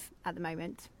drive at the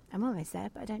moment. I'm almost there,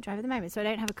 but I don't drive at the moment. So I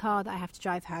don't have a car that I have to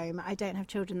drive home. I don't have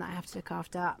children that I have to look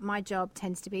after. My job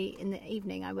tends to be in the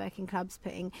evening. I work in clubs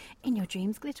putting in your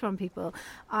dreams glitter on people.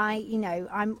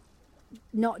 I'm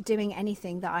not doing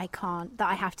anything that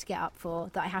I have to get up for,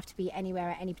 that I have to be anywhere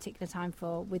at any particular time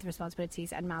for, with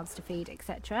responsibilities and mouths to feed,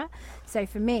 etc. So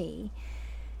for me,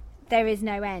 there is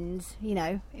no end. You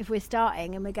know, if we're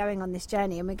starting and we're going on this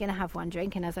journey and we're going to have one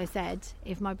drink, and as I said,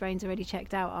 if my brain's already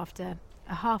checked out after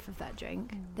a half of that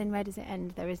drink, then where does it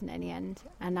end? There isn't any end.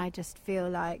 And I just feel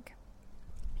like,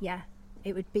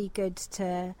 it would be good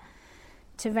to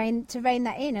rein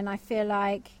that in. And I feel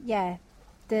like,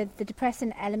 the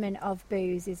depressant element of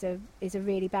booze is a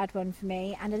really bad one for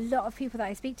me. And a lot of people that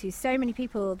I speak to, so many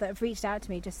people that have reached out to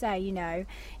me, just say, you know,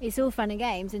 it's all fun and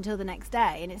games until the next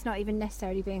day, and it's not even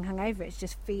necessarily being hungover, it's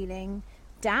just feeling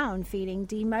down, feeling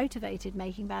demotivated,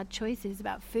 making bad choices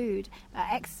about food,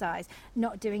 exercise,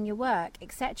 not doing your work,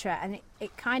 etc. And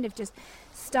it kind of just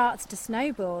starts to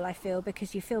snowball, I feel,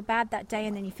 because you feel bad that day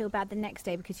and then you feel bad the next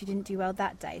day because you didn't do well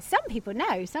that day. Some people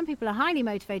know. Some people are highly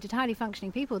motivated, highly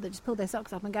functioning people that just pull their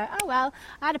socks up and go, oh, well,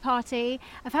 I had a party,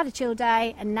 I've had a chill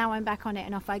day, and now I'm back on it,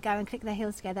 and off I go and click their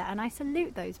heels together. And I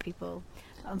salute those people.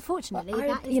 Unfortunately,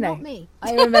 that is not me.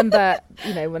 I remember,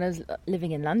 when I was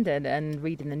living in London and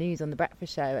reading the news on the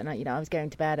breakfast show, and I was going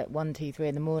to bed at 1, 2, 3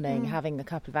 in the morning, having a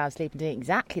couple of hours sleep, and doing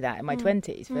exactly that in my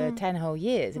 20s for 10 whole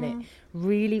years, and it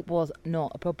really was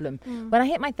not a problem. When I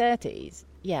hit my 30s,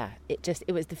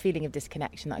 it was the feeling of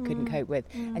disconnection that I couldn't cope with.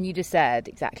 And you just said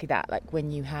exactly that, like when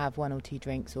you have 1 or 2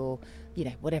 drinks, or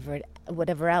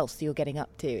whatever else you're getting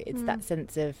up to, it's that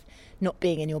sense of not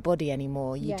being in your body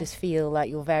anymore. You just feel like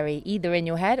you're very either in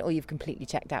your head or you've completely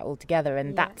checked out altogether,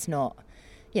 and that's not,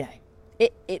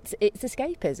 it's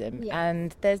escapism.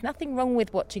 And there's nothing wrong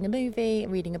with watching a movie,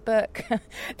 reading a book,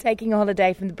 taking a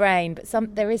holiday from the brain,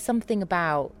 but there is something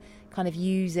about kind of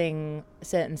using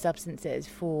certain substances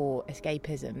for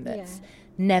escapism that's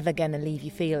never going to leave you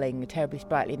feeling terribly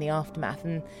sprightly in the aftermath.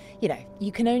 And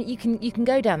you can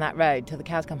go down that road till the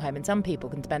cows come home, and some people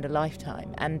can spend a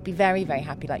lifetime and be very, very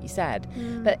happy, like you said.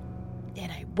 But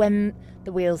when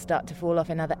the wheels start to fall off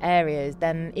in other areas,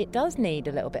 then it does need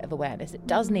a little bit of awareness. It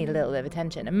does need a little bit of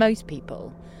attention, and most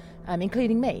people,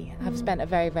 including me, have spent a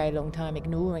very, very long time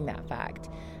ignoring that fact.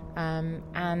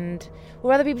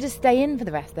 Or other people just stay in for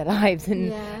the rest of their lives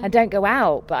and don't go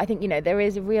out. But I think, there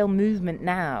is a real movement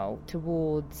now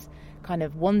towards kind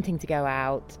of wanting to go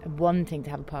out and wanting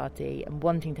to have a party and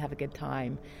wanting to have a good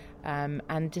time.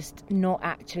 and just not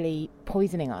actually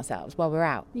poisoning ourselves while we're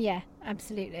out. Yeah,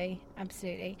 absolutely.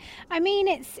 I mean,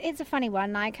 it's a funny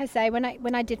one. Like I say, when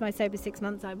I did my sober 6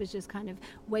 months, I was just kind of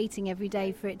waiting every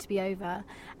day for it to be over,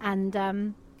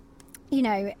 and you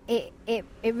know, it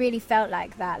really felt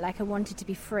like that. Like I wanted to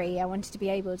be free. I wanted to be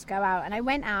able to go out, and I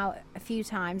went out a few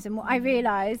times. And what I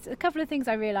realised, a couple of things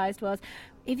I realised was,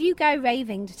 if you go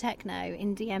raving to techno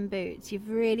in DM boots, you've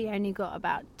really only got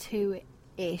about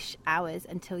 2-ish hours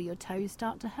until your toes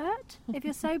start to hurt if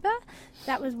you're sober.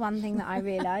 That was one thing that I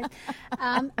realised.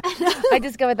 I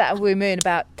discovered that at Woo Moon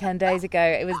about 10 days ago.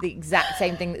 It was the exact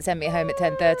same thing that sent me home at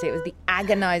 10:30. It was the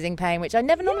agonising pain, which I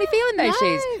never normally feel in those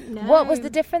shoes. No. What was the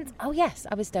difference? Oh yes,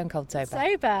 I was stone cold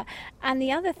sober. And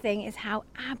the other thing is how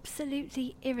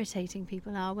absolutely irritating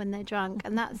people are when they're drunk,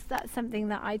 and that's something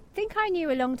that I think I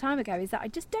knew a long time ago, is that I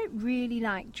just don't really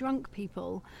like drunk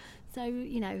people. So,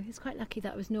 you know, it's quite lucky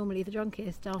that I was normally the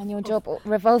drunkest. And your job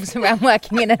revolves around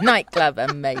working in a nightclub.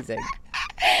 Amazing.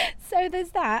 So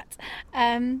there's that.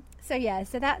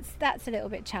 So that's a little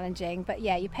bit challenging. But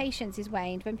yeah, your patience is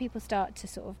waned. When people start to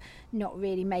sort of not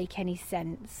really make any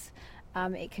sense,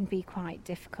 it can be quite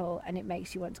difficult, and it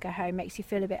makes you want to go home, makes you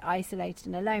feel a bit isolated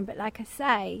and alone. But like I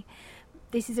say,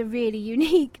 this is a really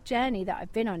unique journey that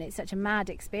I've been on. It's such a mad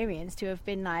experience to have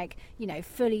been, like, you know,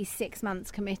 fully 6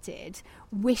 months committed,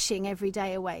 wishing every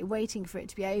day away, waiting for it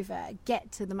to be over,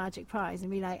 get to the magic prize and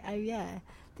be like, oh yeah,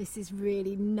 this is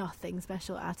really nothing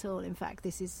special at all. In fact,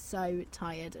 this is so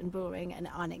tired and boring and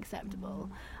unacceptable.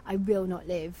 I will not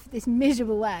live this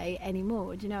miserable way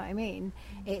anymore. Do you know what I mean?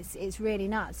 It's really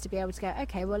nuts to be able to go,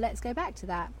 okay, well, let's go back to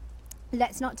that.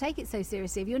 Let's not take it so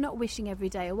seriously. If you're not wishing every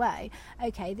day away,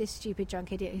 okay, this stupid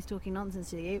drunk idiot who's talking nonsense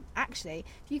to you, actually,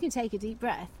 if you can take a deep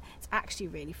breath, it's actually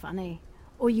really funny.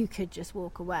 Or you could just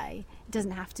walk away. It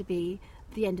doesn't have to be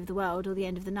the end of the world or the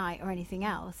end of the night or anything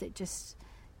else. It just,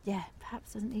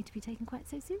 perhaps doesn't need to be taken quite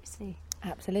so seriously.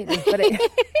 Absolutely. But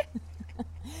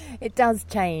it does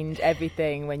change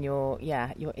everything when you're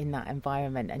in that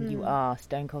environment and you are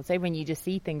stone cold sober, when you just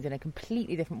see things in a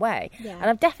completely different way. Yeah. And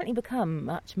I've definitely become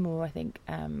much more, I think,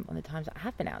 on the times that I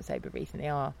have been out sober recently,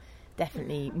 are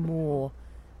definitely more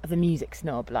of a music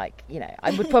snob. Like, you know,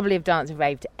 I would probably have danced and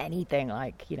raved to anything,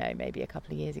 like, you know, maybe a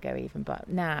couple of years ago even, but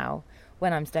now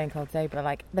when I'm stone cold sober,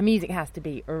 like, the music has to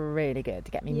be really good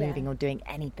to get me moving or doing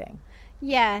anything.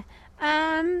 Yeah.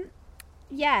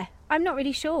 I'm not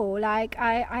really sure. Like,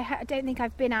 I don't think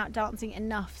I've been out dancing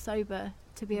enough sober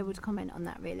to be able to comment on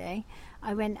that, really.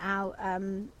 I went out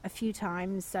a few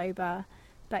times sober,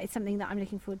 but it's something that I'm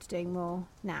looking forward to doing more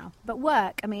now. But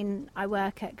work, I mean, I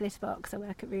work at Glitterbox, I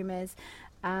work at Rumours,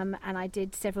 and I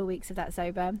did several weeks of that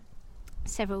sober,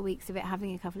 several weeks of it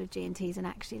having a couple of G&Ts, and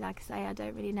actually, like I say, I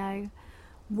don't really know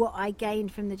what I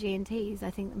gained from the G&Ts.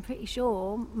 I'm pretty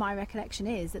sure my recollection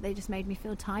is that they just made me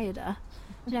feel tireder.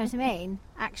 Do you know what I mean?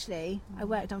 Actually, I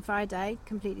worked on Friday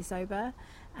completely sober,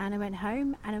 and I went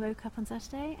home and I woke up on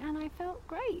Saturday and I felt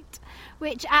great.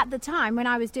 Which at the time, when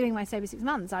I was doing my sober 6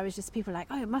 months, I was just, people were like,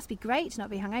 oh, it must be great to not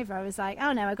be hungover. I was like,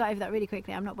 oh no, I got over that really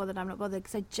quickly. I'm not bothered,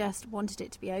 because I just wanted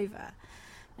it to be over.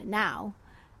 But now,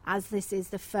 as this is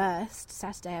the first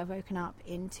Saturday I've woken up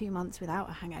in 2 months without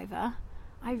a hangover,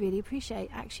 I really appreciate,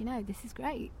 actually, no, this is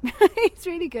great. It's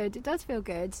really good. It does feel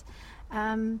good.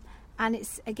 And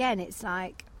it's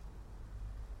like,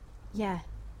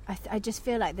 I just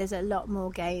feel like there's a lot more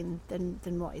gain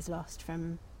than what is lost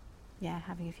from,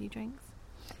 having a few drinks.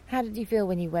 How did you feel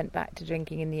when you went back to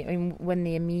drinking when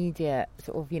the immediate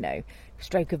sort of, you know,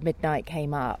 stroke of midnight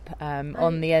came up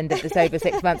on the end of the sober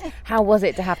 6 months? How was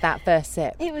it to have that first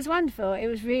sip? It was wonderful. It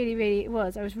was really, it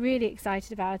was. I was really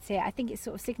excited about it. I think it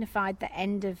sort of signified the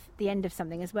end of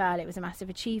something as well. It was a massive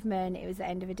achievement. It was the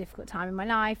end of a difficult time in my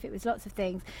life. It was lots of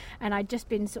things. And I'd just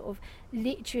been sort of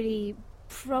literally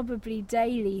probably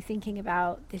daily thinking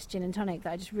about this gin and tonic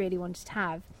that I just really wanted to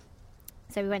have.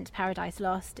 So we went to Paradise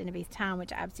Lost in Ibiza Town,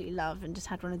 which I absolutely love, and just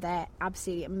had one of their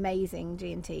absolutely amazing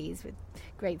G&Ts with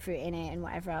grapefruit in it and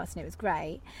whatever else, and it was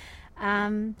great.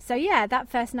 That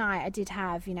first night I did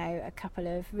have, you know, a couple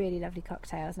of really lovely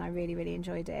cocktails, and I really, really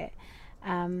enjoyed it.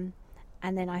 And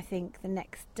then I think the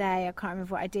next day, I can't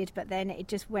remember what I did, but then it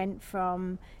just went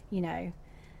from, you know,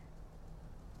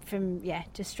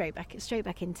 just straight back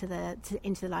into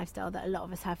the lifestyle that a lot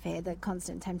of us have here, the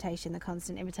constant temptation, the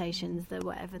constant invitations, the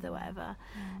whatever.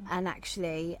 And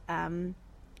actually I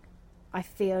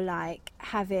feel like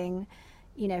having,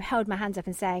 you know, held my hands up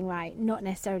and saying, right, not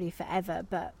necessarily forever,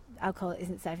 but alcohol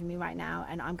isn't serving me right now,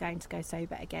 and I'm going to go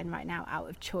sober again right now out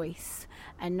of choice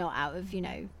and not out of, you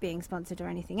know, being sponsored or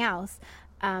anything else.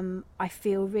 I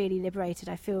feel really liberated.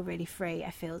 I feel really free.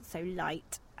 I feel so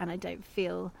light, and I don't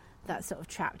feel that sort of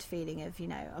trapped feeling of,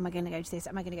 am I going to go to this?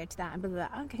 Am I going to go to that? And blah, blah,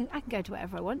 blah. I can go to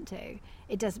whatever I want to.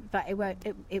 It does, but it won't.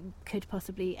 It could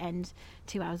possibly end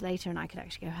 2 hours later, and I could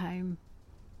actually go home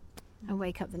and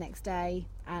wake up the next day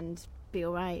and be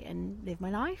all right and live my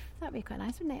life. That'd be quite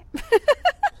nice, wouldn't it?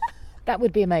 That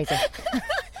would be amazing.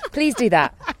 Please do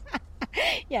that.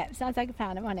 Yeah, sounds like a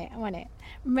plan. I'm on it.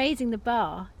 I'm raising the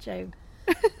bar, Jo.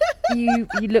 You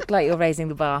look like you're raising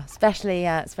the bar,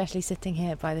 especially sitting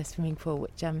here by the swimming pool,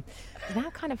 which is now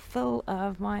kind of full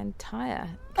of my entire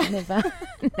kind of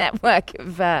network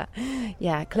of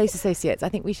close associates. I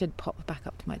think we should pop back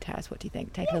up to my terrace. What do you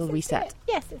think? Take a little reset.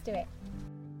 Yes, let's do it.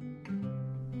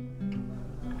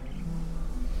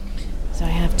 So I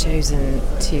have chosen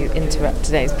to interrupt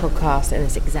today's podcast in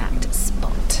this exact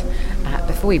spot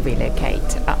before we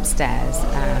relocate upstairs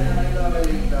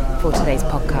for today's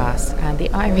podcast. And the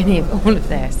irony of all of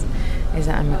this is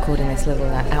that I'm recording this little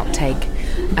outtake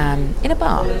in a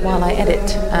bar while I edit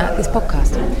this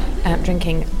podcast,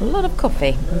 drinking a lot of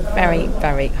coffee. I'm very,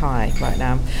 very high right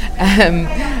now.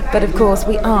 But of course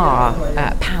we are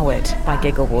powered by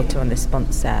Giggle Water on this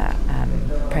sponsor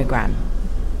programme.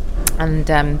 And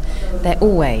they're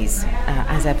always,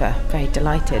 as ever, very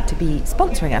delighted to be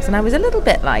sponsoring us. And I was a little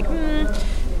bit like,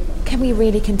 can we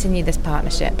really continue this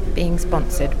partnership being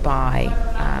sponsored by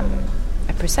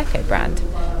a Prosecco brand,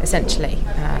 essentially?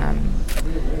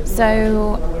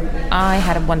 So I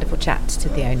had a wonderful chat to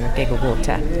the owner of Giggle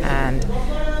Water. And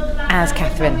as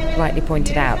Catherine rightly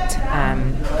pointed out,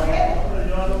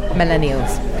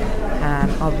 millennials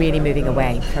are really moving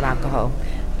away from alcohol.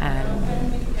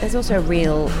 There's also a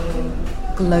real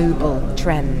global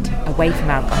trend away from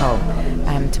alcohol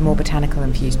to more botanical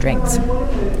infused drinks,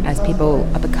 as people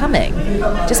are becoming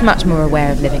just much more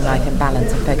aware of living life in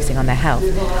balance and focusing on their health.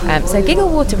 So Giggle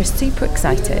Water is super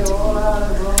excited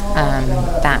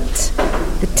that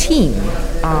the team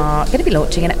are going to be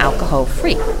launching an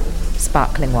alcohol-free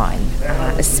sparkling wine,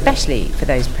 especially for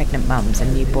those pregnant mums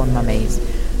and newborn mummies,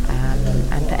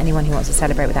 and for anyone who wants to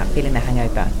celebrate without feeling the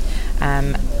hangover.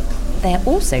 They are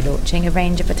also launching a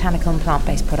range of botanical and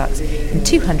plant-based products in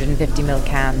 250ml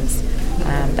cans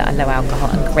that are low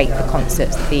alcohol and great for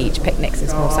concerts, the beach, picnics and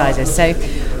small sizes. So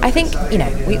I think,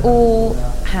 we all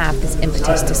have this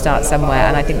impetus to start somewhere,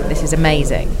 and I think that this is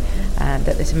amazing,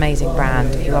 that this amazing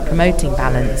brand who are promoting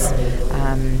balance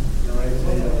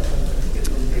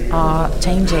are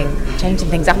changing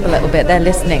things up a little bit. They're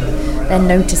listening, they're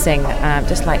noticing,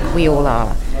 just like we all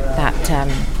are, that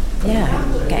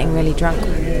getting really drunk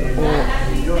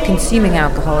or consuming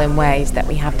alcohol in ways that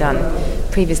we have done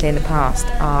previously in the past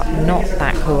are not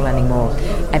that cool anymore.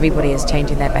 Everybody is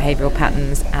changing their behavioural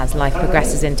patterns as life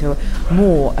progresses into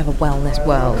more of a wellness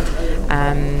world.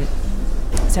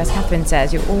 So as Catherine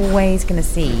says, you're always going to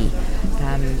see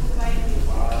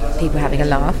people having a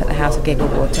laugh at the House of Giggle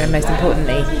Water, and most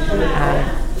importantly,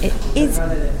 it is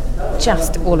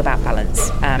just all about balance,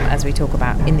 as we talk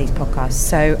about in these podcasts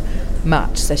so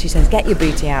much. So she says, get your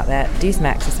booty out there, do some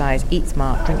exercise, eat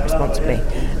smart, drink responsibly,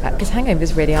 because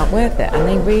hangovers really aren't worth it, and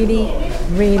they really,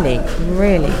 really,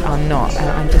 really are not. And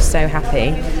I'm just so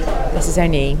happy.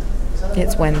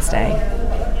 It's Wednesday.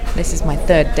 This is my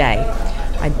third day.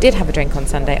 I did have a drink on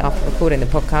Sunday after recording the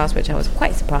podcast, which I was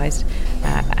quite surprised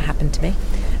that happened to me,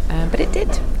 but it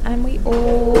did. And we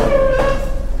all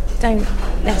don't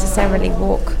necessarily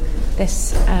walk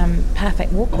this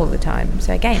perfect walk all the time.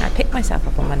 So again, I picked myself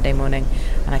up on Monday morning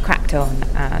and I cracked on,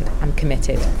 and I'm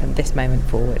committed from this moment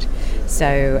forward.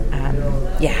 So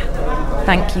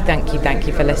thank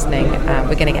you for listening.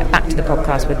 We're going to get back to the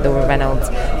podcast with Laura Reynolds,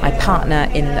 my partner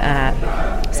in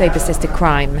Sober Sister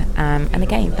Crime, and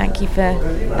again, thank you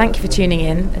for tuning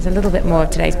in. There's a little bit more of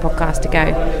today's podcast to go.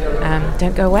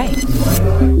 Don't go away.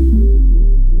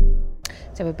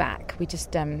 So we're back. We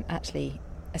just actually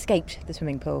escaped the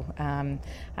swimming pool,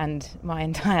 and my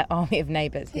entire army of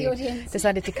neighbours who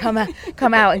decided to come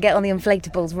out and get on the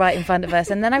inflatables right in front of us.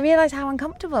 And then I realised how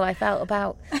uncomfortable I felt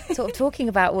about sort of talking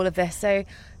about all of this. So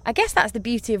I guess that's the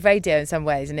beauty of radio in some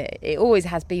ways, and it always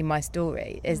has been my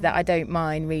story, is that I don't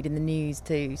mind reading the news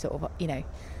to sort of,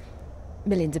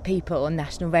 millions of people on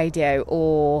national radio,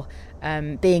 or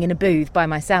being in a booth by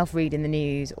myself reading the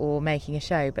news or making a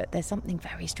show. But there's something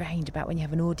very strange about when you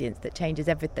have an audience that changes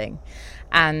everything.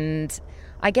 And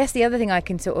I guess the other thing I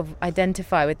can sort of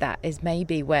identify with that is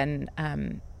maybe when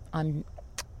I'm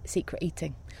secret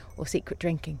eating or secret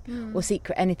drinking or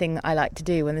secret anything that I like to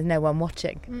do when there's no one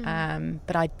watching.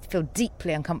 But I feel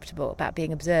deeply uncomfortable about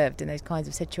being observed in those kinds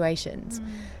of situations,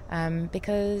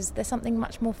 because there's something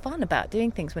much more fun about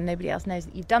doing things when nobody else knows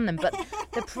that you've done them. But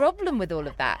The problem with all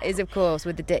of that is, of course,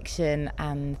 with addiction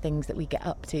and things that we get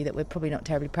up to that we're probably not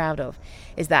terribly proud of,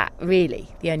 is that really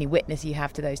the only witness you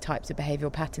have to those types of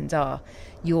behavioural patterns are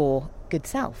your good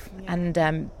self. Yeah.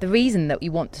 And the reason that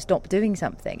you want to stop doing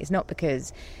something is not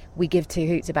because we give two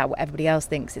hoots about what everybody else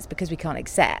thinks. It's because we can't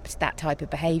accept that type of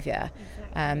behaviour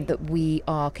that we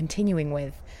are continuing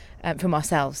with from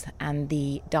ourselves, and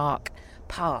the dark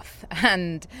path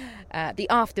and the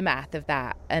aftermath of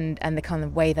that, and the kind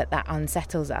of way that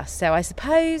unsettles us. So I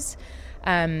suppose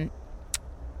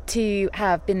to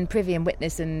have been privy and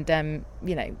witness and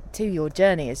to your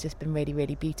journey has just been really,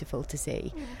 really beautiful to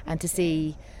see. And to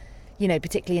see,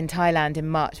 particularly in Thailand in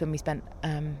March when we spent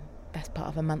best part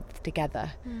of a month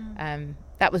together,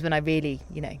 that was when I really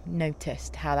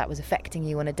noticed how that was affecting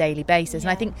you on a daily basis.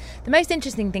 And I think the most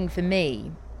interesting thing for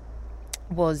me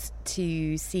was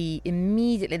to see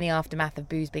immediately in the aftermath of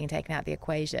booze being taken out of the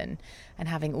equation, and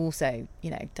having also,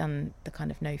 done the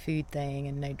kind of no food thing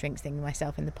and no drinks thing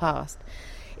myself in the past,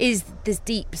 is this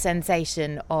deep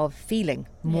sensation of feeling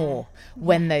more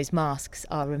when those masks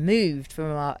are removed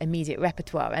from our immediate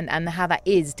repertoire, and how that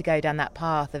is to go down that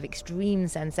path of extreme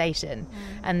sensation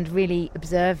and really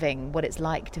observing what it's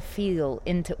like to feel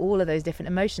into all of those different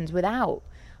emotions without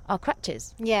our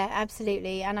crutches. Yeah,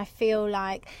 absolutely. And I feel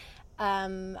like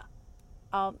our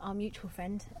mutual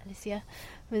friend Alicia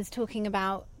was talking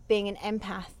about being an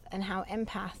empath, and how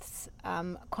empaths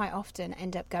quite often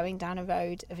end up going down a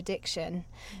road of addiction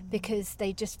because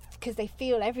they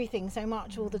feel everything so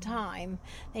much all the time.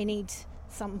 They need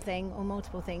something or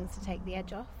multiple things to take the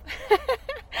edge off.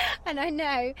 And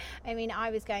I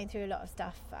was going through a lot of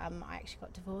stuff. I actually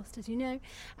got divorced, as you know,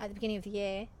 at the beginning of the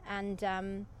year, and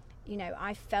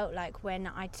I felt like when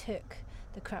I took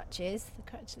the crutchly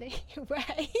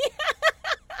away,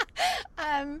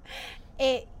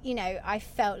 I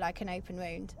felt like an open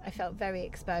wound. I felt very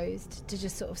exposed to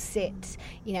just sort of sit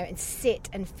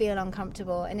and feel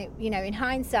uncomfortable. And in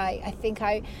hindsight, I think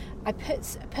I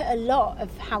put a lot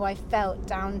of how I felt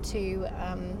down to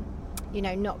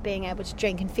not being able to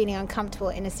drink and feeling uncomfortable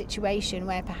in a situation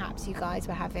where perhaps you guys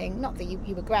were having, not that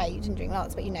you were great, you didn't drink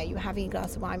lots, but you were having a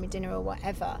glass of wine with dinner or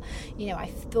whatever. I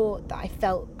thought that I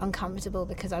felt uncomfortable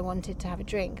because I wanted to have a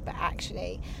drink, but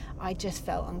actually I just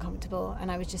felt uncomfortable,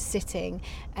 and I was just sitting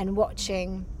and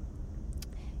watching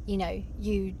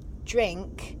you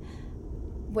drink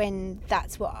when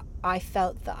that's what I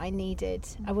felt that I needed.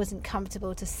 I wasn't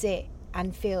comfortable to sit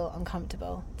and feel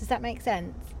uncomfortable. Does that make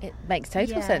sense? It makes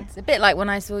total sense. A bit like when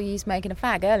I saw you smoking a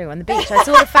fag earlier on the beach. I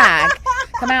saw the fag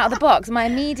come out of the box, and my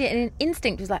immediate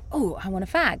instinct was like, oh, I want a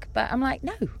fag. But I'm like,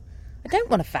 no, I don't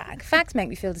want a fag. Fags make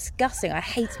me feel disgusting. I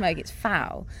hate smoke, it's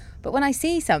foul. But when I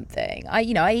see something, I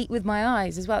eat with my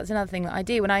eyes as well. It's another thing that I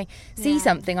do. When I see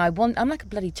something I want, I'm like a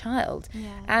bloody child. Yeah.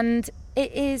 And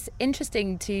it is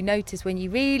interesting to notice when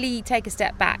you really take a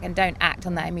step back and don't act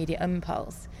on that immediate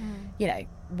impulse,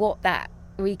 what that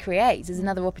recreates is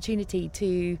another opportunity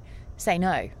to say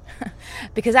no.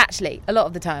 Because actually, a lot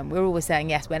of the time, we're always saying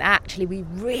yes when actually we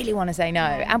really want to say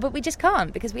no. But we just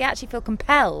can't, because we actually feel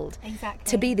compelled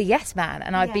to be the yes man.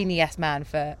 And I've been the yes man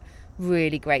for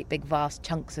really great, big, vast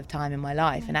chunks of time in my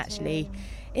life. And actually,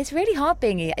 it's really hard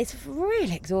it's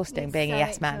really exhausting being a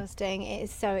yes man. It is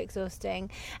so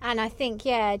exhausting. And I think,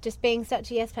 just being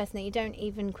such a yes person that you don't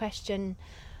even question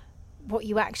what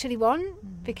you actually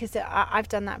want, because I've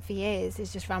done that for years,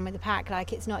 is just run with the pack.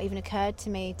 Like, it's not even occurred to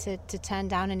me to turn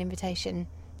down an invitation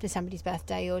to somebody's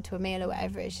birthday or to a meal or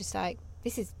whatever. It's just like,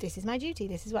 this is my duty,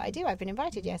 this is what I do, I've been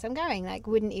invited, yes, I'm going. Like,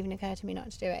 wouldn't even occur to me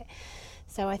not to do it.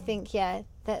 So I think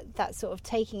that sort of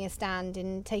taking a stand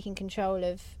and taking control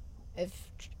of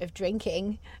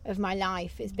drinking, of my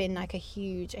life, has been like a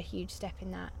huge step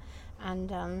in that.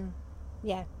 And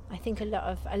I think a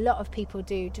lot of people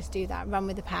do that, run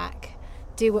with the pack,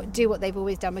 do what they've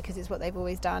always done because it's what they've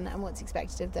always done and what's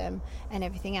expected of them and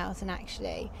everything else. And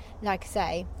actually, like I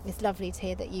say, it's lovely to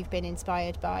hear that you've been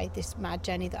inspired by this mad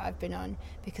journey that I've been on,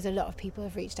 because a lot of people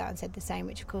have reached out and said the same,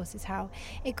 which of course is how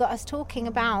it got us talking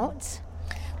about,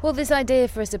 well, this idea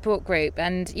for a support group.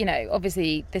 And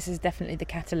obviously this is definitely the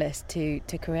catalyst to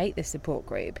create this support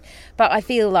group. But I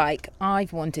feel like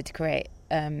I've wanted to create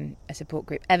a support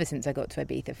group ever since I got to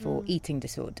Ibiza for eating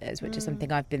disorders, which is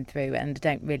something I've been through, and I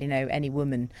don't really know any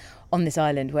woman on this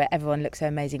island where everyone looks so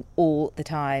amazing all the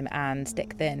time and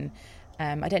stick thin.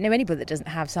 I don't know anybody that doesn't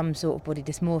have some sort of body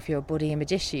dysmorphia or body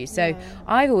image issues. So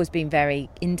I've always been very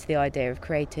into the idea of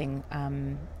creating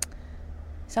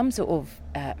some sort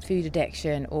of food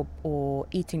addiction or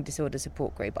eating disorder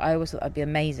support group. I always thought that'd be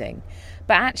amazing.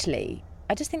 But actually,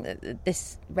 I just think that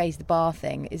this raise the bar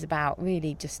thing is about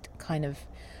really just kind of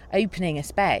opening a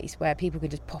space where people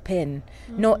could just pop in,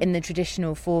 not in the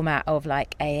traditional format of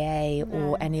like AA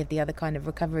or any of the other kind of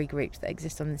recovery groups that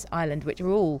exist on this island, which are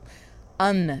all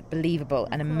unbelievable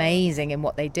and amazing in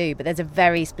what they do, but there's a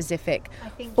very specific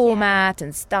format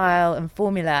and style and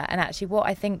formula. And actually what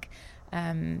I think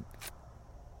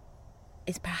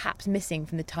is perhaps missing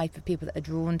from the type of people that are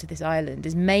drawn to this island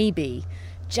is maybe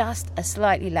just a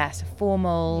slightly less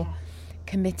formal,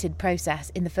 committed process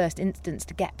in the first instance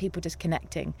to get people just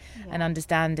connecting and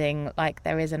understanding like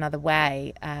there is another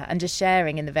way, and just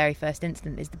sharing in the very first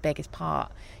instant is the biggest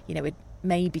part. You know,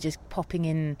 maybe just popping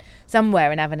in somewhere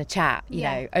and having a chat, you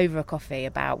know, over a coffee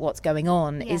about what's going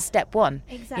on is step one.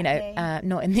 Exactly. You know,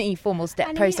 not in the formal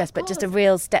step process, but just a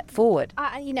real step forward.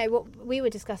 You know, what we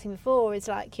were discussing before is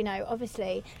like, you know,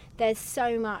 obviously there's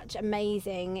so much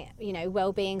amazing, you know,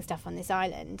 well-being stuff on this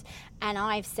island. And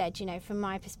I've said, you know, from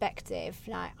my perspective,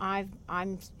 like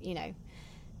I'm, you know,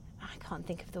 I can't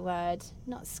think of the word,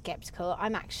 not skeptical.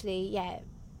 I'm actually,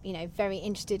 you know, very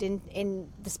interested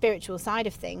in the spiritual side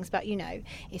of things. But, you know,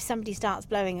 if somebody starts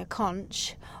blowing a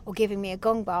conch or giving me a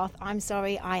gong bath, I'm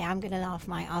sorry, I am going to laugh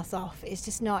my ass off. It's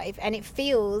just not. And it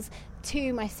feels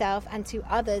to myself and to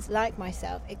others like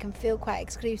myself, it can feel quite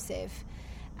exclusive.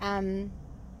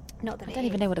 Not that I don't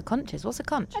even know what a conch is. What's a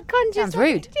conch? A conch sounds is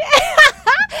rude.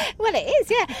 Well, it is,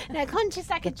 yeah. No, a conch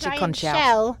is like Get a your giant conch out.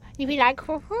 shell. You'd be like...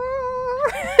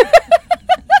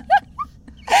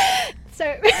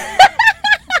 So...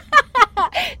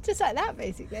 just like that,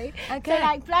 basically. Okay. So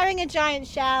like blowing a giant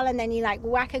shell, and then you like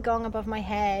whack a gong above my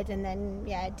head, and then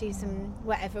do some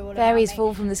whatever. Fairies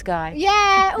fall from the sky.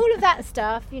 Yeah, all of that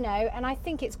stuff, you know. And I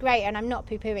think it's great, and I'm not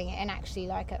poo-pooing it. And actually,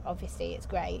 like, obviously, it's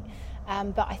great.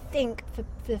 But I think for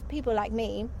people like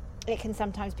me, it can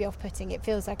sometimes be off-putting. It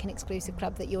feels like an exclusive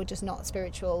club that you're just not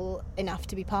spiritual enough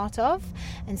to be part of.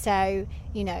 And so,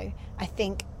 you know, I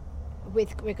think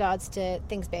with regards to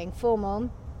things being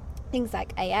formal, things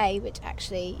like AA, which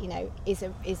actually, you know, is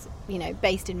you know,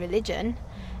 based in religion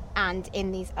and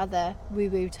in these other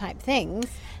woo-woo type things.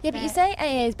 Yeah, but you say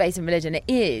AA is based in religion. It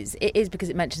is because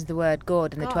it mentions the word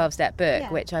God in the 12-step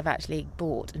book, which I've actually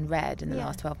bought and read in the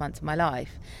last 12 months of my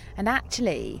life. And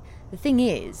actually, the thing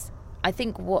is, I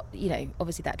think what, you know,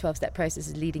 obviously that 12-step process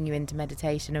is leading you into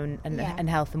meditation and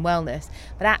health and wellness.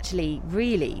 But actually,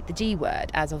 really, the G word,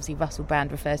 as obviously Russell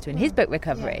Brand refers to in his book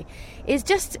Recovery, is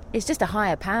just a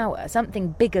higher power, something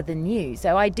bigger than you.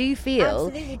 So I do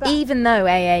feel, even though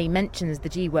AA mentions the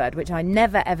G word, which I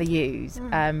never ever use,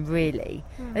 really,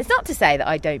 it's not to say that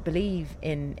I don't believe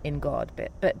in God,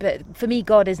 but for me,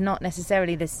 God is not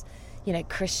necessarily this, you know,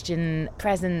 Christian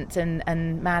presence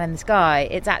and man in the sky.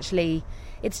 It's actually...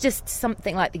 it's just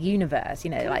something like the universe,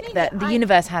 you know, like the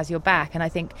universe has your back. And I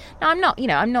think, no, I'm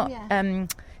not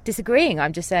disagreeing.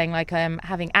 I'm just saying, like,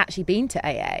 having actually been to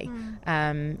AA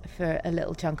for a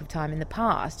little chunk of time in the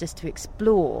past, just to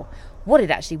explore what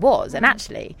it actually was. And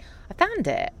actually, I found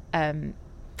it,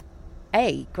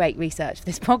 A, great research for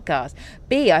this podcast.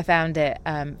 B, I found it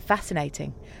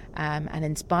fascinating and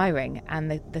inspiring.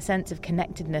 And the sense of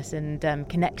connectedness and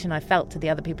connection I felt to the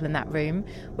other people in that room,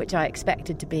 which I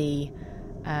expected to be...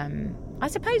 I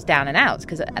suppose down and out,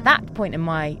 because at that point in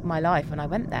my life when I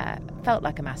went there, I felt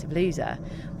like a massive loser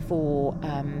for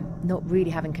not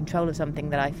really having control of something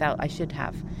that I felt I should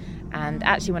have. And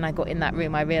actually, when I got in that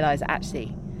room, I realised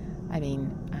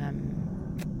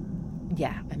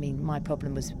my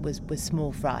problem was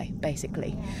small fry,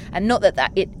 basically. And not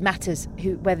that it matters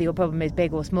whether your problem is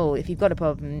big or small. If you've got a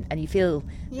problem and you feel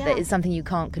that it's something you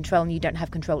can't control and you don't have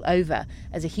control over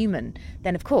as a human,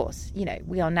 then of course, you know,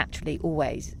 we are naturally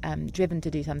always driven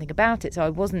to do something about it. So I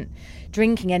wasn't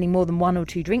drinking any more than 1 or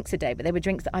 2 drinks a day, but they were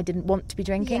drinks that I didn't want to be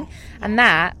drinking. And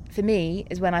that, for me,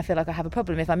 is when I feel like I have a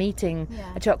problem. If I'm eating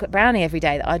a chocolate brownie every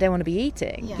day that I don't want to be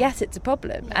eating, yes, it's a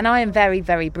problem. And I am very,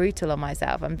 very brutal on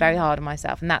myself. I'm very hard on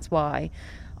myself, and that's why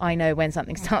I know when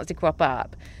something starts to crop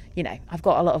up, you know, I've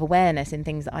got a lot of awareness in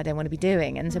things that I don't want to be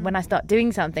doing. And so when I start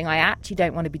doing something I actually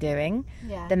don't want to be doing,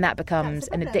 then that becomes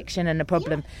an addiction and a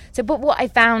problem. So, but what I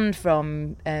found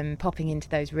from popping into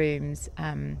those rooms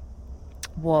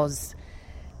was,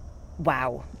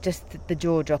 wow, just the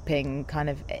jaw-dropping kind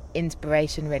of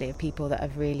inspiration, really, of people that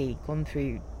have really gone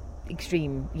through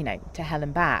extreme, you know, to hell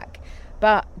and back.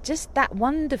 But just that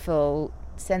wonderful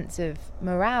sense of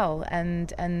morale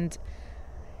and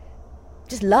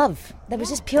just love. There was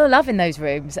just pure love in those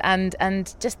rooms, and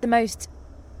just the most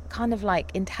kind of like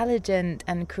intelligent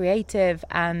and creative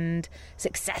and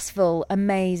successful,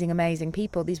 amazing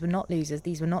people. These were not losers.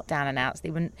 These were not down and outs.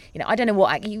 They were, I don't know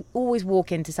what, you always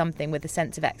walk into something with a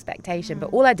sense of expectation,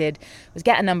 but all I did was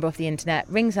get a number off the internet,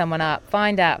 ring someone up,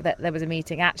 find out that there was a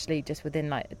meeting actually just within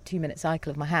like a 2-minute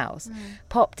cycle of my house,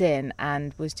 popped in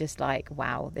and was just like,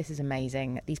 wow, this is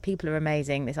amazing. These people are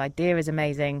amazing. This idea is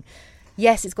amazing.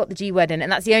 Yes, it's got the G word in it,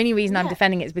 and that's the only reason I'm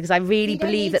defending it, is because I really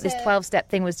believe that this 12-step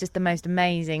thing was just the most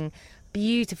amazing,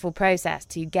 beautiful process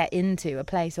to get into a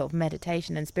place of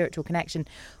meditation and spiritual connection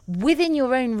within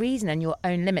your own reason and your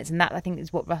own limits. And that, I think,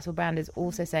 is what Russell Brand is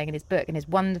also saying in his book, and his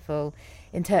wonderful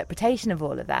interpretation of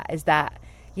all of that is that,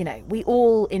 we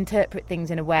all interpret things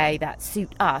in a way that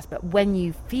suit us, but when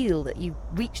you feel that you've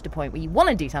reached a point where you want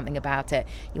to do something about it,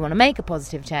 you want to make a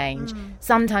positive change,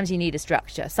 sometimes you need a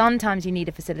structure, sometimes you need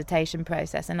a facilitation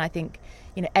process. And I think,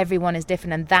 everyone is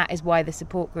different, and that is why the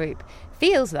support group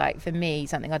feels like, for me,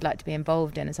 something I'd like to be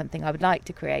involved in and something I would like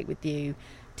to create with you,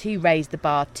 to raise the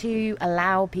bar, to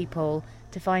allow people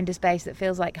to find a space that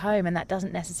feels like home. And that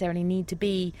doesn't necessarily need to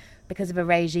be because of a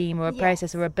regime or a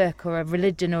process or a book or a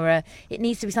religion it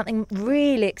needs to be something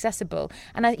really accessible.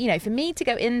 And for me to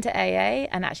go into AA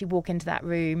and actually walk into that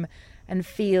room and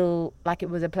feel like it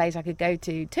was a place I could go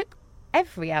to took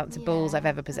every ounce of balls I've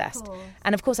ever possessed.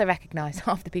 And of course I recognise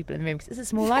half the people in the room because it's a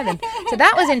small island. So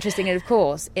that was interesting. And of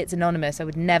course it's anonymous. I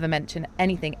would never mention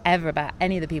anything ever about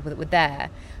any of the people that were there.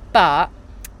 But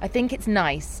I think it's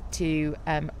nice to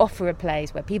offer a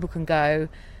place where people can go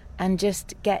and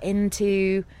just get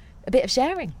into a bit of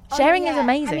sharing. Sharing is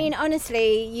amazing. I mean,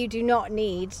 honestly, you do not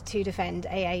need to defend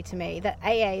AA to me. That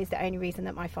AA is the only reason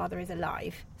that my father is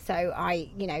alive. So I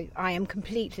am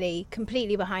completely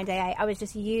behind AA. I was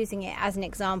just using it as an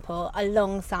example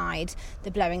alongside the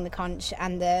blowing the conch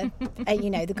and the,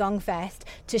 the gong fest,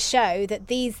 to show that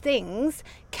these things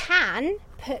can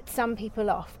put some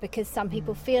people off, because some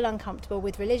people feel uncomfortable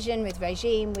with religion, with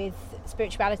regime, with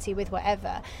spirituality, with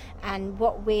whatever. And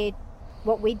what we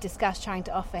discuss trying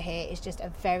to offer here is just a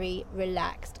very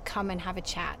relaxed, come and have a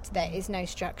chat. There is no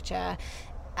structure,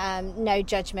 no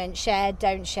judgment, share,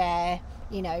 don't share,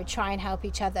 try and help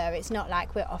each other. It's not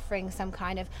like we're offering some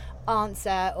kind of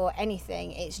answer or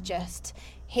anything. It's just,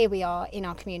 here we are in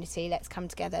our community, let's come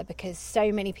together, because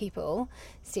so many people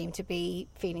seem to be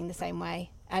feeling the same way.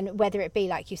 And whether it be,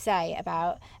 like you say,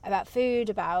 about food,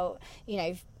 about,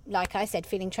 like I said,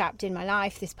 feeling trapped in my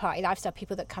life, this party lifestyle,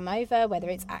 people that come over, whether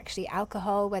it's actually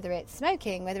alcohol, whether it's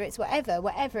smoking, whether it's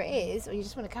whatever it is, or you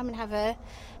just want to come and have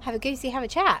a goosey, have a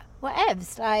chat,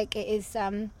 whatevs. Like, it is,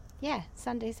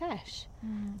 Sunday sesh.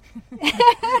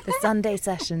 The Sunday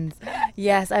sessions.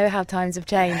 Yes, oh, how times have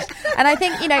changed. And I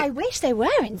think, I wish they were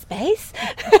in space.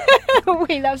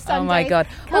 We love Sundays. Oh my God.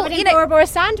 Covered in Bora Bora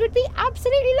sand would be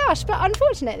absolutely lush, but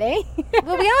unfortunately.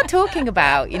 Well, we are talking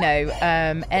about,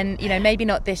 and, maybe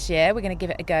not this year. We're going to give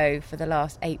it a go for the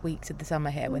last 8 weeks of the summer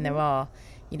here, when there are,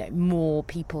 more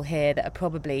people here that are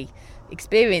probably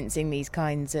experiencing these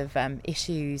kinds of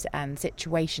issues and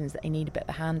situations that they need a bit of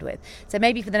a hand with. So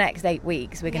maybe for the next 8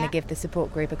 weeks, we're going to give the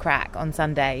support group a crack on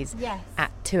Sundays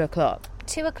at 2:00.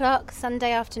 2:00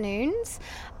 Sunday afternoons.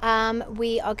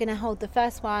 We are going to hold the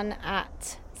first one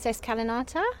at Ses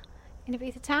Calinata in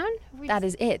Ibiza town. That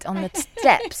is it, on the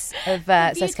steps of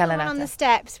Ses Calinata. On the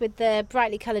steps with the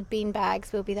brightly coloured bean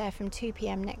bags. We'll be there from 2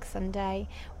 p.m. next Sunday,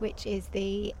 which is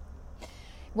the...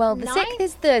 Well, the 6th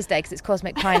is Thursday because it's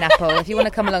Cosmic Pineapple. If you want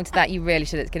to come along to that, you really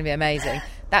should. It's going to be amazing.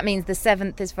 That means the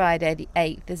 7th is Friday, the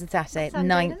 8th is a Saturday, the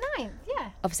 9th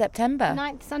of September.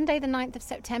 Sunday the 9th of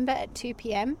September at 2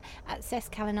 p.m. at Ses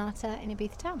Calinata in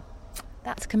Ibiza town.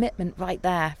 That's commitment right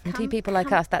there from two people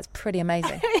like us. That's pretty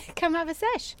amazing. Come have a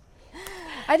sesh.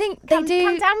 I think they do.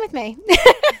 Come down with me.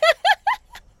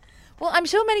 Well, I'm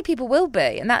sure many people will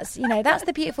be, and that's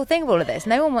the beautiful thing of all of this.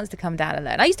 No one wants to come down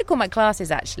alone. I used to call my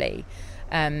classes actually.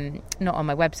 Not on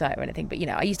my website or anything, but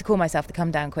I used to call myself the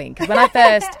Come Down Queen, because when I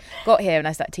first got here and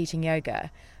I started teaching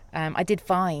yoga, I did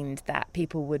find that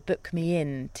people would book me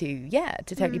in to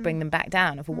totally bring them back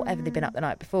down for whatever they'd been up the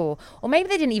night before, or maybe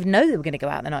they didn't even know they were going to go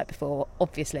out the night before,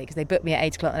 obviously, because they booked me at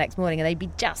 8 o'clock the next morning, and they'd be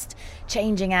just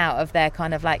changing out of their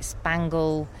kind of like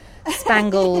spangled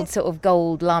sort of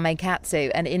gold lame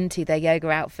catsuit and into their yoga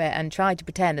outfit, and tried to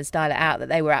pretend and style it out that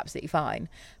they were absolutely fine.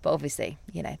 But obviously,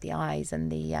 the eyes and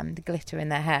the glitter in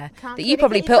their hair that you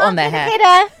probably put on their hair.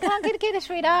 Can't get a kidder,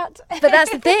 sweetheart. But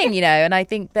that's the thing, and I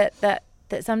think that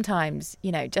sometimes,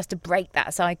 just to break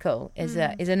that cycle is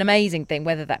an amazing thing,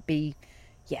 whether that be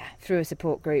through a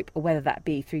support group, or whether that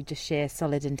be through just sheer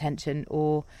solid intention,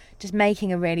 or just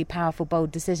making a really powerful, bold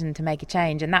decision to make a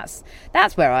change. And that's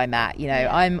where I'm at.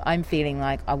 I'm feeling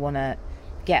like I want to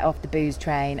get off the booze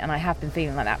train, and I have been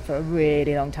feeling like that for a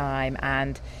really long time.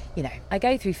 And I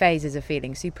go through phases of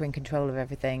feeling super in control of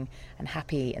everything and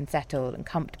happy and settled and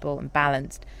comfortable and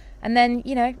balanced, and then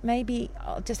maybe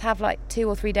I'll just have like 2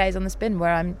 or 3 days on the spin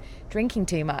where I'm drinking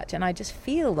too much and I just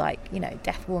feel like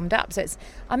death warmed up. So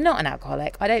I'm not an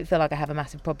alcoholic. I don't feel like I have a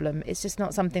massive problem. It's just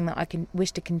not something that I can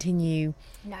wish to continue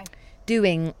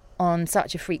doing on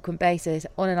such a frequent basis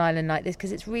on an island like this,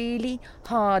 because it's really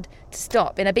hard to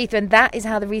stop in Ibiza. And that is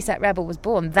how the Reset Rebel was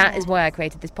born. That is why I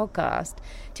created this podcast,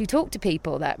 to talk to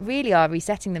people that really are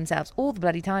resetting themselves all the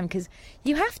bloody time, because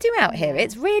you have to out here.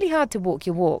 It's really hard to walk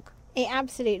your walk. It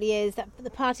absolutely is. That the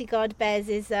party god Bez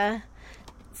is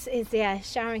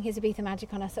showering his Ibiza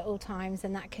magic on us at all times,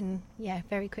 and that can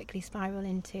very quickly spiral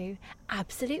into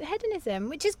absolute hedonism,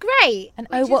 which is great. And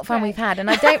what fun we've had, and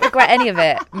I don't regret any of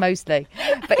it, mostly,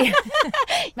 but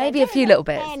maybe a few little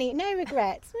bits. No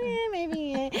regrets.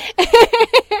 Maybe.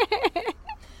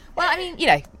 Well, I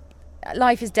mean,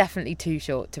 life is definitely too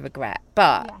short to regret,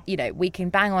 but we can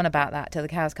bang on about that till the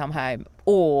cows come home,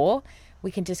 or we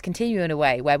can just continue in a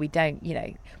way where we don't,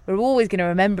 we're always going to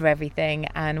remember everything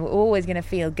and we're always going to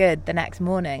feel good the next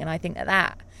morning. And I think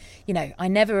that, I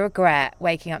never regret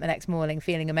waking up the next morning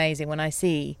feeling amazing when I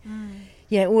see,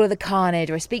 all of the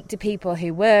carnage, or I speak to people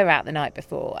who were out the night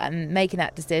before and making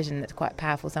that decision that's quite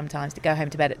powerful sometimes, to go home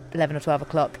to bed at 11 or 12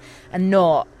 o'clock and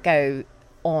not go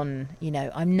on,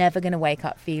 I'm never going to wake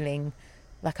up feeling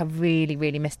like I've really,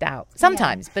 really missed out.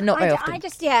 Sometimes, but not very often.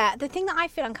 The thing that I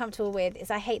feel uncomfortable with is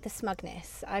I hate the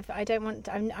smugness. I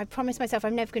promise myself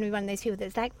I'm never going to be one of those people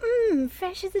that's like,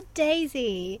 fresh as a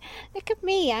daisy. Look at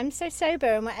me, I'm so sober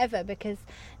and whatever. Because,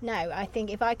 no, I think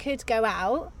if I could go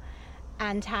out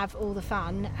and have all the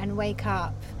fun and wake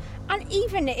up, and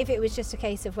even if it was just a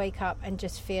case of wake up and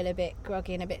just feel a bit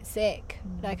groggy and a bit sick,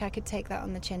 like I could take that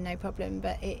on the chin, no problem.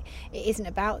 But it isn't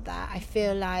about that. I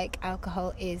feel like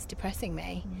alcohol is depressing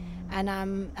me,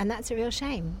 and that's a real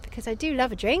shame, because I do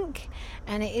love a drink,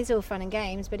 and it is all fun and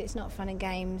games. But it's not fun and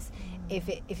games if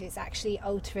it's actually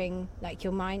altering like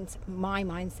your one's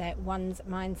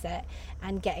mindset,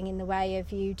 and getting in the way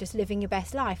of you just living your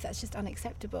best life. That's just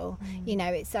unacceptable.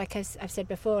 It's like I've said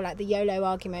before, like the YOLO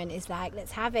argument is like,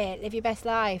 let's have it, live your best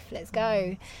life, let's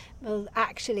go. Well,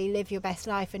 actually live your best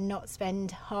life and not spend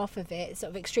half of it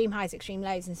sort of extreme highs, extreme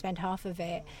lows, and spend half of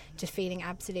it just feeling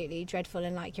absolutely dreadful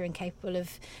and like you're incapable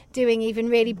of doing even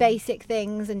really basic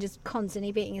things and just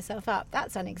constantly beating yourself up.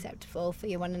 That's unacceptable for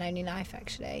your one and only life,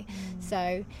 actually.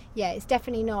 So it's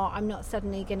definitely not, I'm not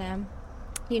suddenly gonna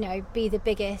be the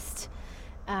biggest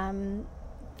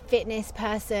fitness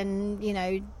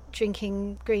person,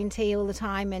 drinking green tea all the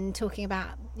time and talking about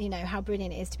how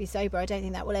brilliant it is to be sober. I don't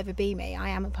think that will ever be me. I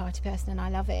am a party person and I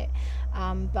love it,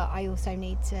 but I also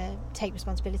need to take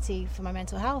responsibility for my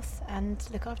mental health and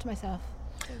look after myself.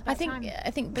 I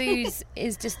think booze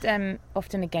is just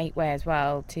often a gateway as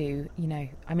well to,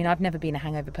 I've never been a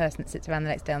hangover person that sits around the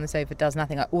next day on the sofa, does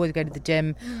nothing. I always go to the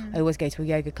gym. I always go to a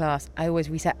yoga class. I always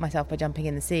reset myself by jumping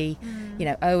in the sea.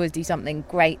 I always do something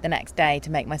great the next day to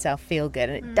make myself feel good.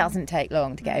 And it doesn't take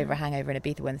long to get over a hangover in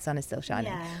Ibiza when the sun is still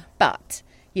shining. But,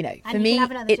 for me,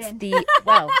 it's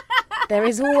there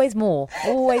is always more,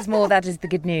 that is the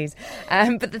good news.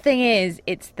 But the thing is,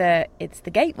 it's the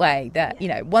gateway that,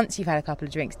 once you've had a couple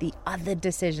of drinks, the other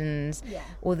decisions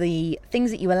or the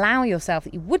things that you allow yourself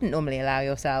that you wouldn't normally allow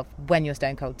yourself when you're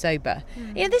stone cold sober.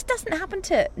 This doesn't happen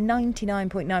to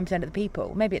 99.9% of the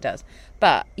people. Maybe it does.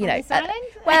 But,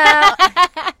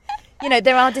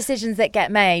 there are decisions that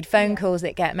get made, phone calls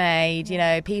that get made,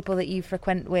 people that you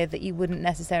frequent with that you wouldn't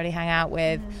necessarily hang out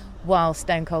with while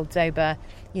stone cold sober,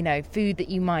 food that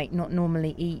you might not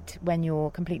normally eat when you're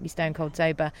completely stone cold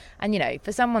sober. And,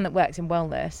 for someone that works in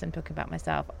wellness, I'm talking about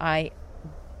myself, I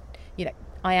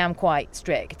am quite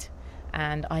strict.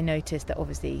 And I notice that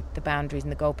obviously the boundaries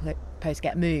and the goalposts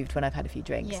get moved when I've had a few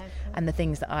drinks. And the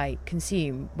things that I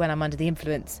consume when I'm under the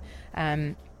influence,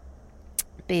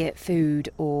 be it food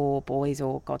or boys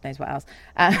or God knows what else.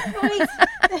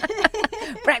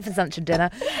 Breakfast, lunch and dinner.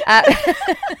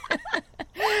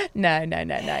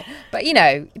 No. But,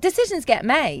 decisions get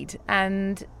made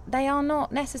and they are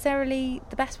not necessarily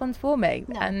the best ones for me.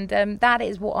 No. And that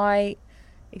is what I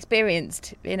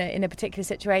experienced in a particular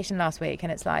situation last week.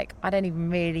 And it's like, I don't even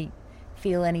really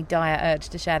feel any dire urge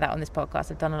to share that on this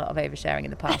podcast. I've done a lot of oversharing in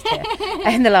the past here,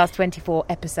 in the last 24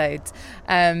 episodes.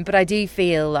 But I do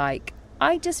feel like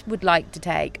I just would like to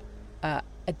take a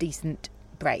decent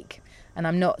break. And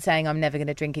I'm not saying I'm never going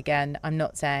to drink again. I'm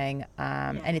not saying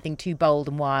anything too bold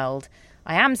and wild.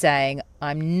 I am saying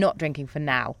I'm not drinking for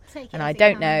now. And I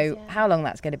don't know how long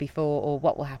that's going to be for or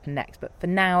what will happen next. But for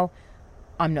now,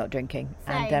 I'm not drinking.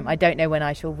 Same. And I don't know when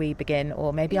I shall re-begin,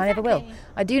 or maybe I never will. Exactly.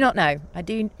 I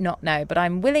do not know, but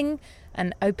I'm willing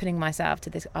and opening myself to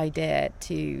this idea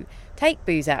to take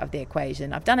booze out of the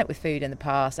equation. I've done it with food in the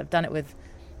past. I've done it with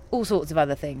all sorts of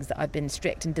other things that I've been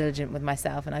strict and diligent with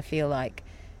myself, and I feel like,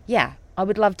 yeah, I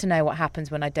would love to know what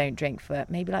happens when I don't drink for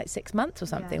maybe like 6 months or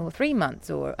something, or 3 months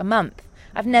or a month.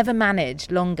 I've never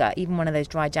managed longer, even one of those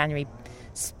dry January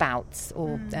spouts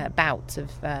or bouts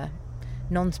of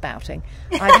non-spouting.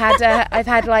 I've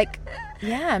had like,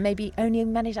 maybe only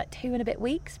managed like 2 and a bit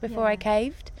weeks before I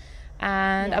caved.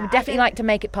 And I would definitely like to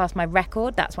make it past my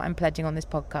record. That's what I'm pledging on this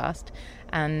podcast.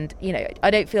 And, you know, I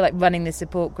don't feel like running this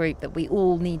support group that we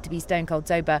all need to be stone cold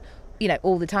sober, you know,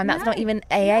 all the time. That's not even,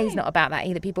 AA is not about that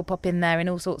either. People pop in there in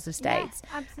all sorts of states.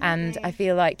 Yeah, absolutely. And I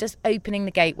feel like just opening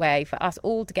the gateway for us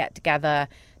all to get together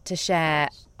to share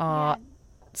our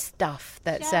stuff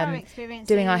that's Share our experiences.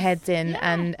 doing our heads in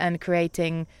and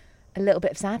creating a little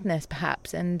bit of sadness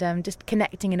perhaps, and just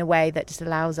connecting in a way that just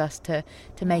allows us to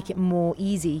make it more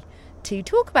easy to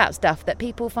talk about stuff that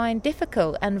people find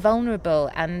difficult and vulnerable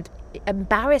and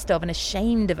embarrassed of and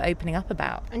ashamed of opening up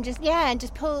about. And just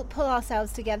pull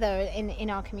ourselves together in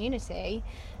our community,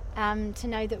 to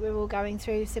know that we're all going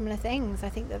through similar things. I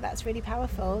think that's really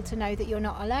powerful, to know that you're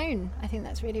not alone. I think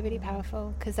that's really, really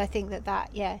powerful, because I think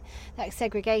that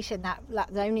segregation, that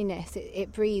loneliness,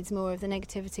 it breeds more of the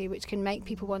negativity, which can make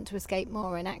people want to escape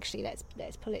more. And actually,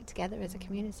 let's pull it together as a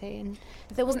community. And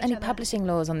if there wasn't any publishing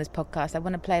laws on this podcast, I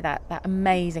want to play that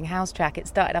amazing house track. It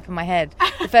started up in my head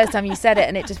the first time you said it,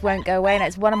 and it just won't go away. And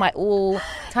it's one of my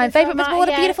all-time favourite. But what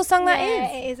a beautiful song that is!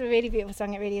 It is a really beautiful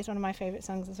song. It really is one of my favourite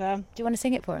songs as well. Do you want to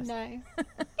sing it for us? No.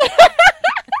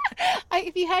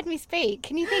 If you heard me speak,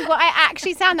 can you think what I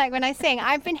actually sound like when I sing?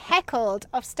 I've been heckled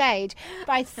off stage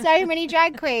by so many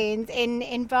drag queens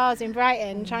in bars in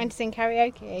Brighton trying to sing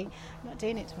karaoke. I'm not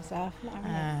doing it to myself. All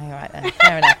right then,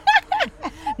 fair enough.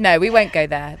 No, we won't go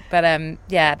there. But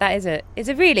that is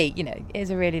a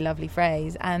really lovely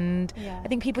phrase, and I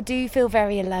think people do feel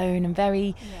very alone and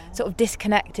very sort of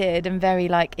disconnected and very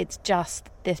like it's just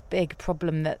this big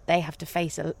problem that they have to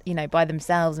face, by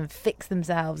themselves and fix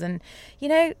themselves. And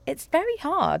it's very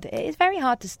hard. It is very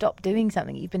hard to stop doing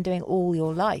something you've been doing all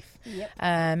your life,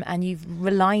 and you've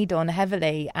relied on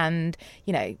heavily. And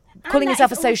calling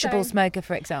yourself a sociable smoker,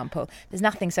 for example, there's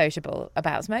nothing sociable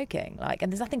about smoking.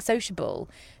 And there's nothing sociable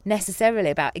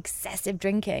necessarily about excessive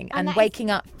drinking and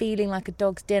waking up feeling like a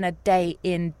dog's dinner day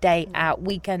in, day out,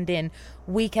 weekend in,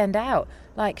 weekend out.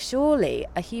 Surely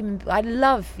I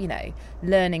love,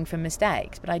 learning from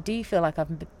mistakes, but I do feel like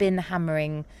I've been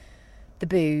hammering the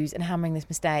booze and hammering this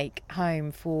mistake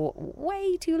home for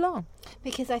way too long.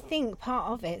 Because I think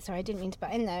part of it, sorry, I didn't mean to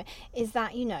butt in there, is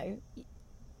that,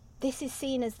 this is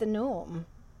seen as the norm.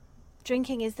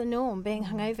 Drinking is the norm. Being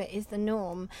hungover is the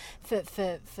norm for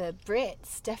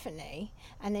Brits, definitely.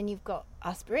 And then you've got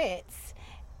us Brits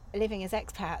living as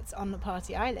expats on the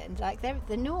party island.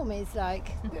 The norm is the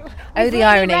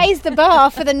irony. Raise the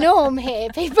bar for the norm here,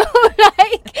 people.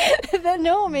 The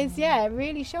norm is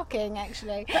really shocking,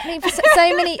 actually. I mean,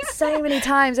 so many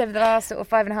times over the last sort of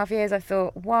 5.5 years, I've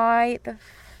thought, why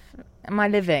am I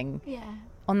living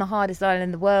on the hardest island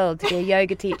in the world to be a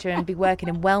yoga teacher and be working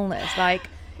in wellness?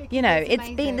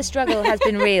 The struggle has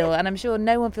been real, and I'm sure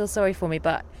no one feels sorry for me,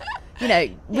 but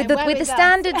with the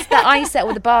standards that I set,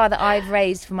 with the bar that I've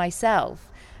raised for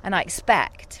myself and I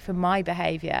expect from my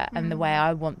behaviour and the way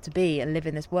I want to be and live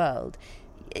in this world,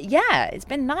 it's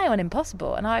been nigh on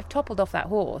impossible, and I've toppled off that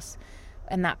horse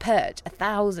and that perch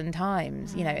 1,000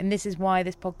 times, and this is why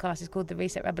this podcast is called The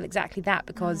Reset Rebel, exactly that,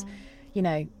 because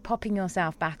popping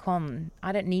yourself back on,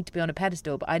 I don't need to be on a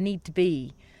pedestal, but I need to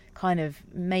be kind of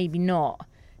maybe not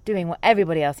doing what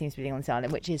everybody else seems to be doing on the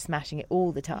island, which is smashing it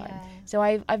all the time. So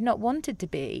I've not wanted to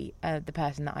be the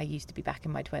person that I used to be back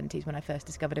in my 20s when I first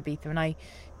discovered Ibiza, and I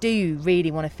do really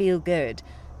want to feel good,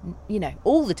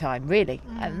 all the time, really.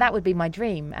 And that would be my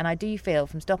dream. And I do feel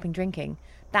from stopping drinking,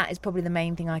 that is probably the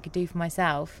main thing I could do for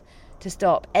myself to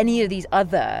stop any of these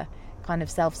other kind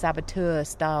of self-saboteur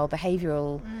style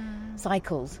behavioural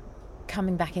cycles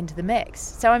coming back into the mix.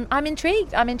 So I'm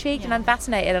intrigued and I'm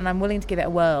fascinated, and I'm willing to give it a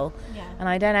whirl. And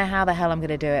I don't know how the hell I'm going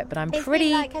to do it, but I'm pretty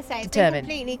determined.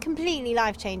 It's been completely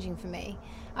life-changing for me.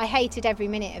 I hated every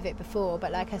minute of it before,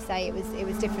 but like I say, it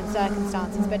was different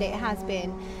circumstances, but it has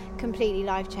been completely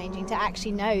life-changing to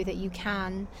actually know that you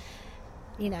can,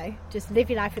 just live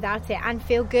your life without it and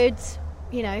feel good,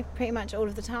 pretty much all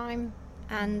of the time.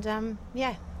 And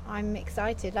I'm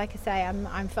excited. Like I say,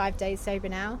 I'm 5 days sober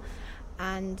now,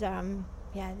 and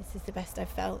this is the best I've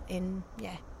felt in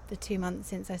the 2 months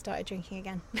since I started drinking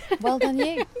again. Well done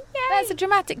you. That's a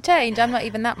dramatic change. I'm not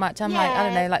even that much. I'm like, I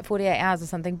don't know, like 48 hours or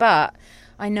something. But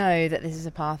I know that this is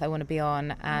a path I want to be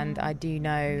on, and I do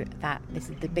know that this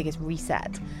is the biggest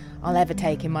reset I'll ever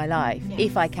take in my life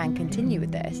if I can continue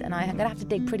with this. And I'm going to have to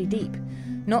dig pretty deep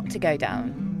not to go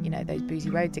down, you know, those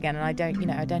boozy roads again. And I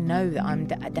don't know that I'm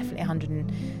definitely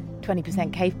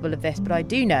 120% capable of this, but I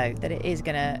do know that it is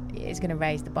gonna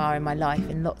raise the bar in my life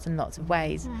in lots and lots of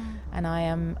ways. And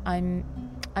I'm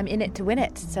in it to win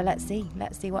it. So let's see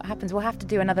what happens. We'll have to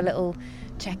do another little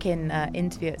check-in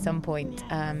interview at some point.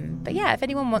 But yeah, if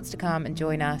anyone wants to come and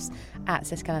join us at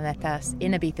Sescalanetas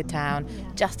in Ibiza town,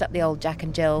 just up the old Jack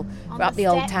and Jill, up the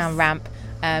old town ramp,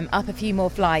 up a few more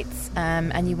flights,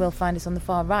 and you will find us on the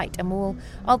far right. And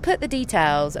I'll put the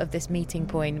details of this meeting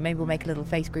point. Maybe we'll make a little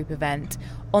face group event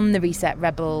on the Reset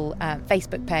Rebel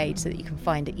Facebook page so that you can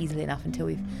find it easily enough until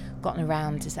we've gotten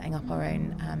around to setting up our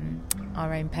own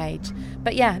page.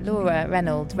 But yeah, Laura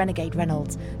Reynolds, Renegade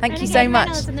Reynolds, thank you so much.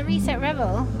 Reynolds and the Reset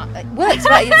Rebel. It works,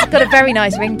 right? It's got a very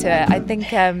nice ring to it. I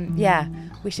think,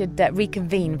 we should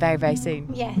reconvene very, very soon.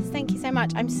 Yes, thank you so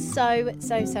much. I'm so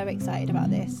excited about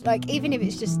this. Like, even if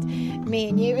it's just me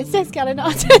and you and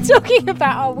Sescalanata talking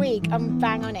about our week, I'm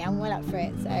bang on it. I'm well up for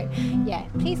it. So, yeah,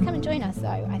 please come and join us,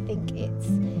 though. I think it's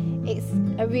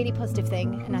a really positive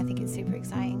thing, and I think it's super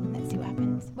exciting. Let's see what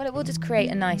happens. Well, it will just create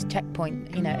a nice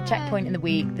checkpoint, a checkpoint in the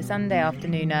week, the Sunday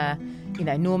afternoon.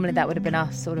 Normally that would have been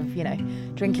us sort of,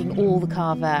 drinking all the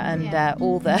cava and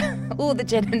all the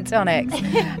gin and tonics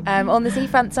on the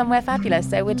seafront somewhere fabulous.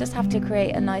 So we'll just have to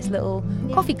create a nice little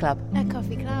coffee club. A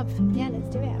coffee club. Yeah, let's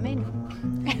do it. I'm in.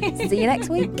 See you next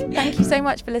week. Thank you so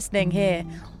much for listening here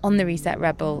on the Reset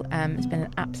Rebel. It's been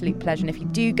an absolute pleasure. And if you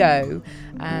do go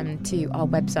to our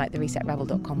website,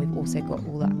 theresetrebel.com, we've also got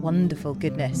all that wonderful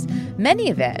goodness,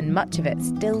 many of it and much of it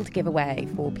still to give away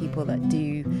for people that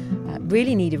do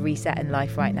really need a reset in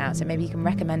life right now. So maybe you can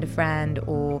recommend a friend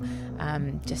or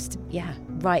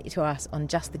write to us on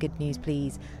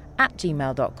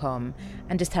justthegoodnewsplease@gmail.com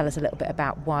and just tell us a little bit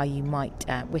about why you might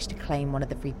wish to claim one of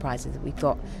the free prizes that we've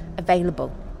got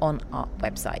available on our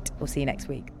website. We'll see you next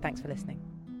week. Thanks for listening.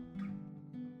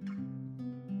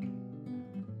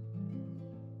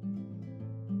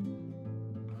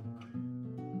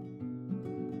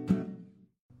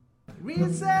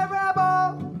 Reset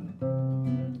Rebel.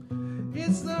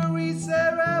 It's the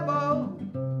Reset Rebel.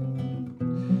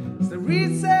 It's the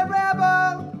Reset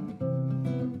Rebel.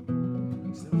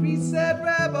 It's the Reset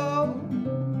Rebel.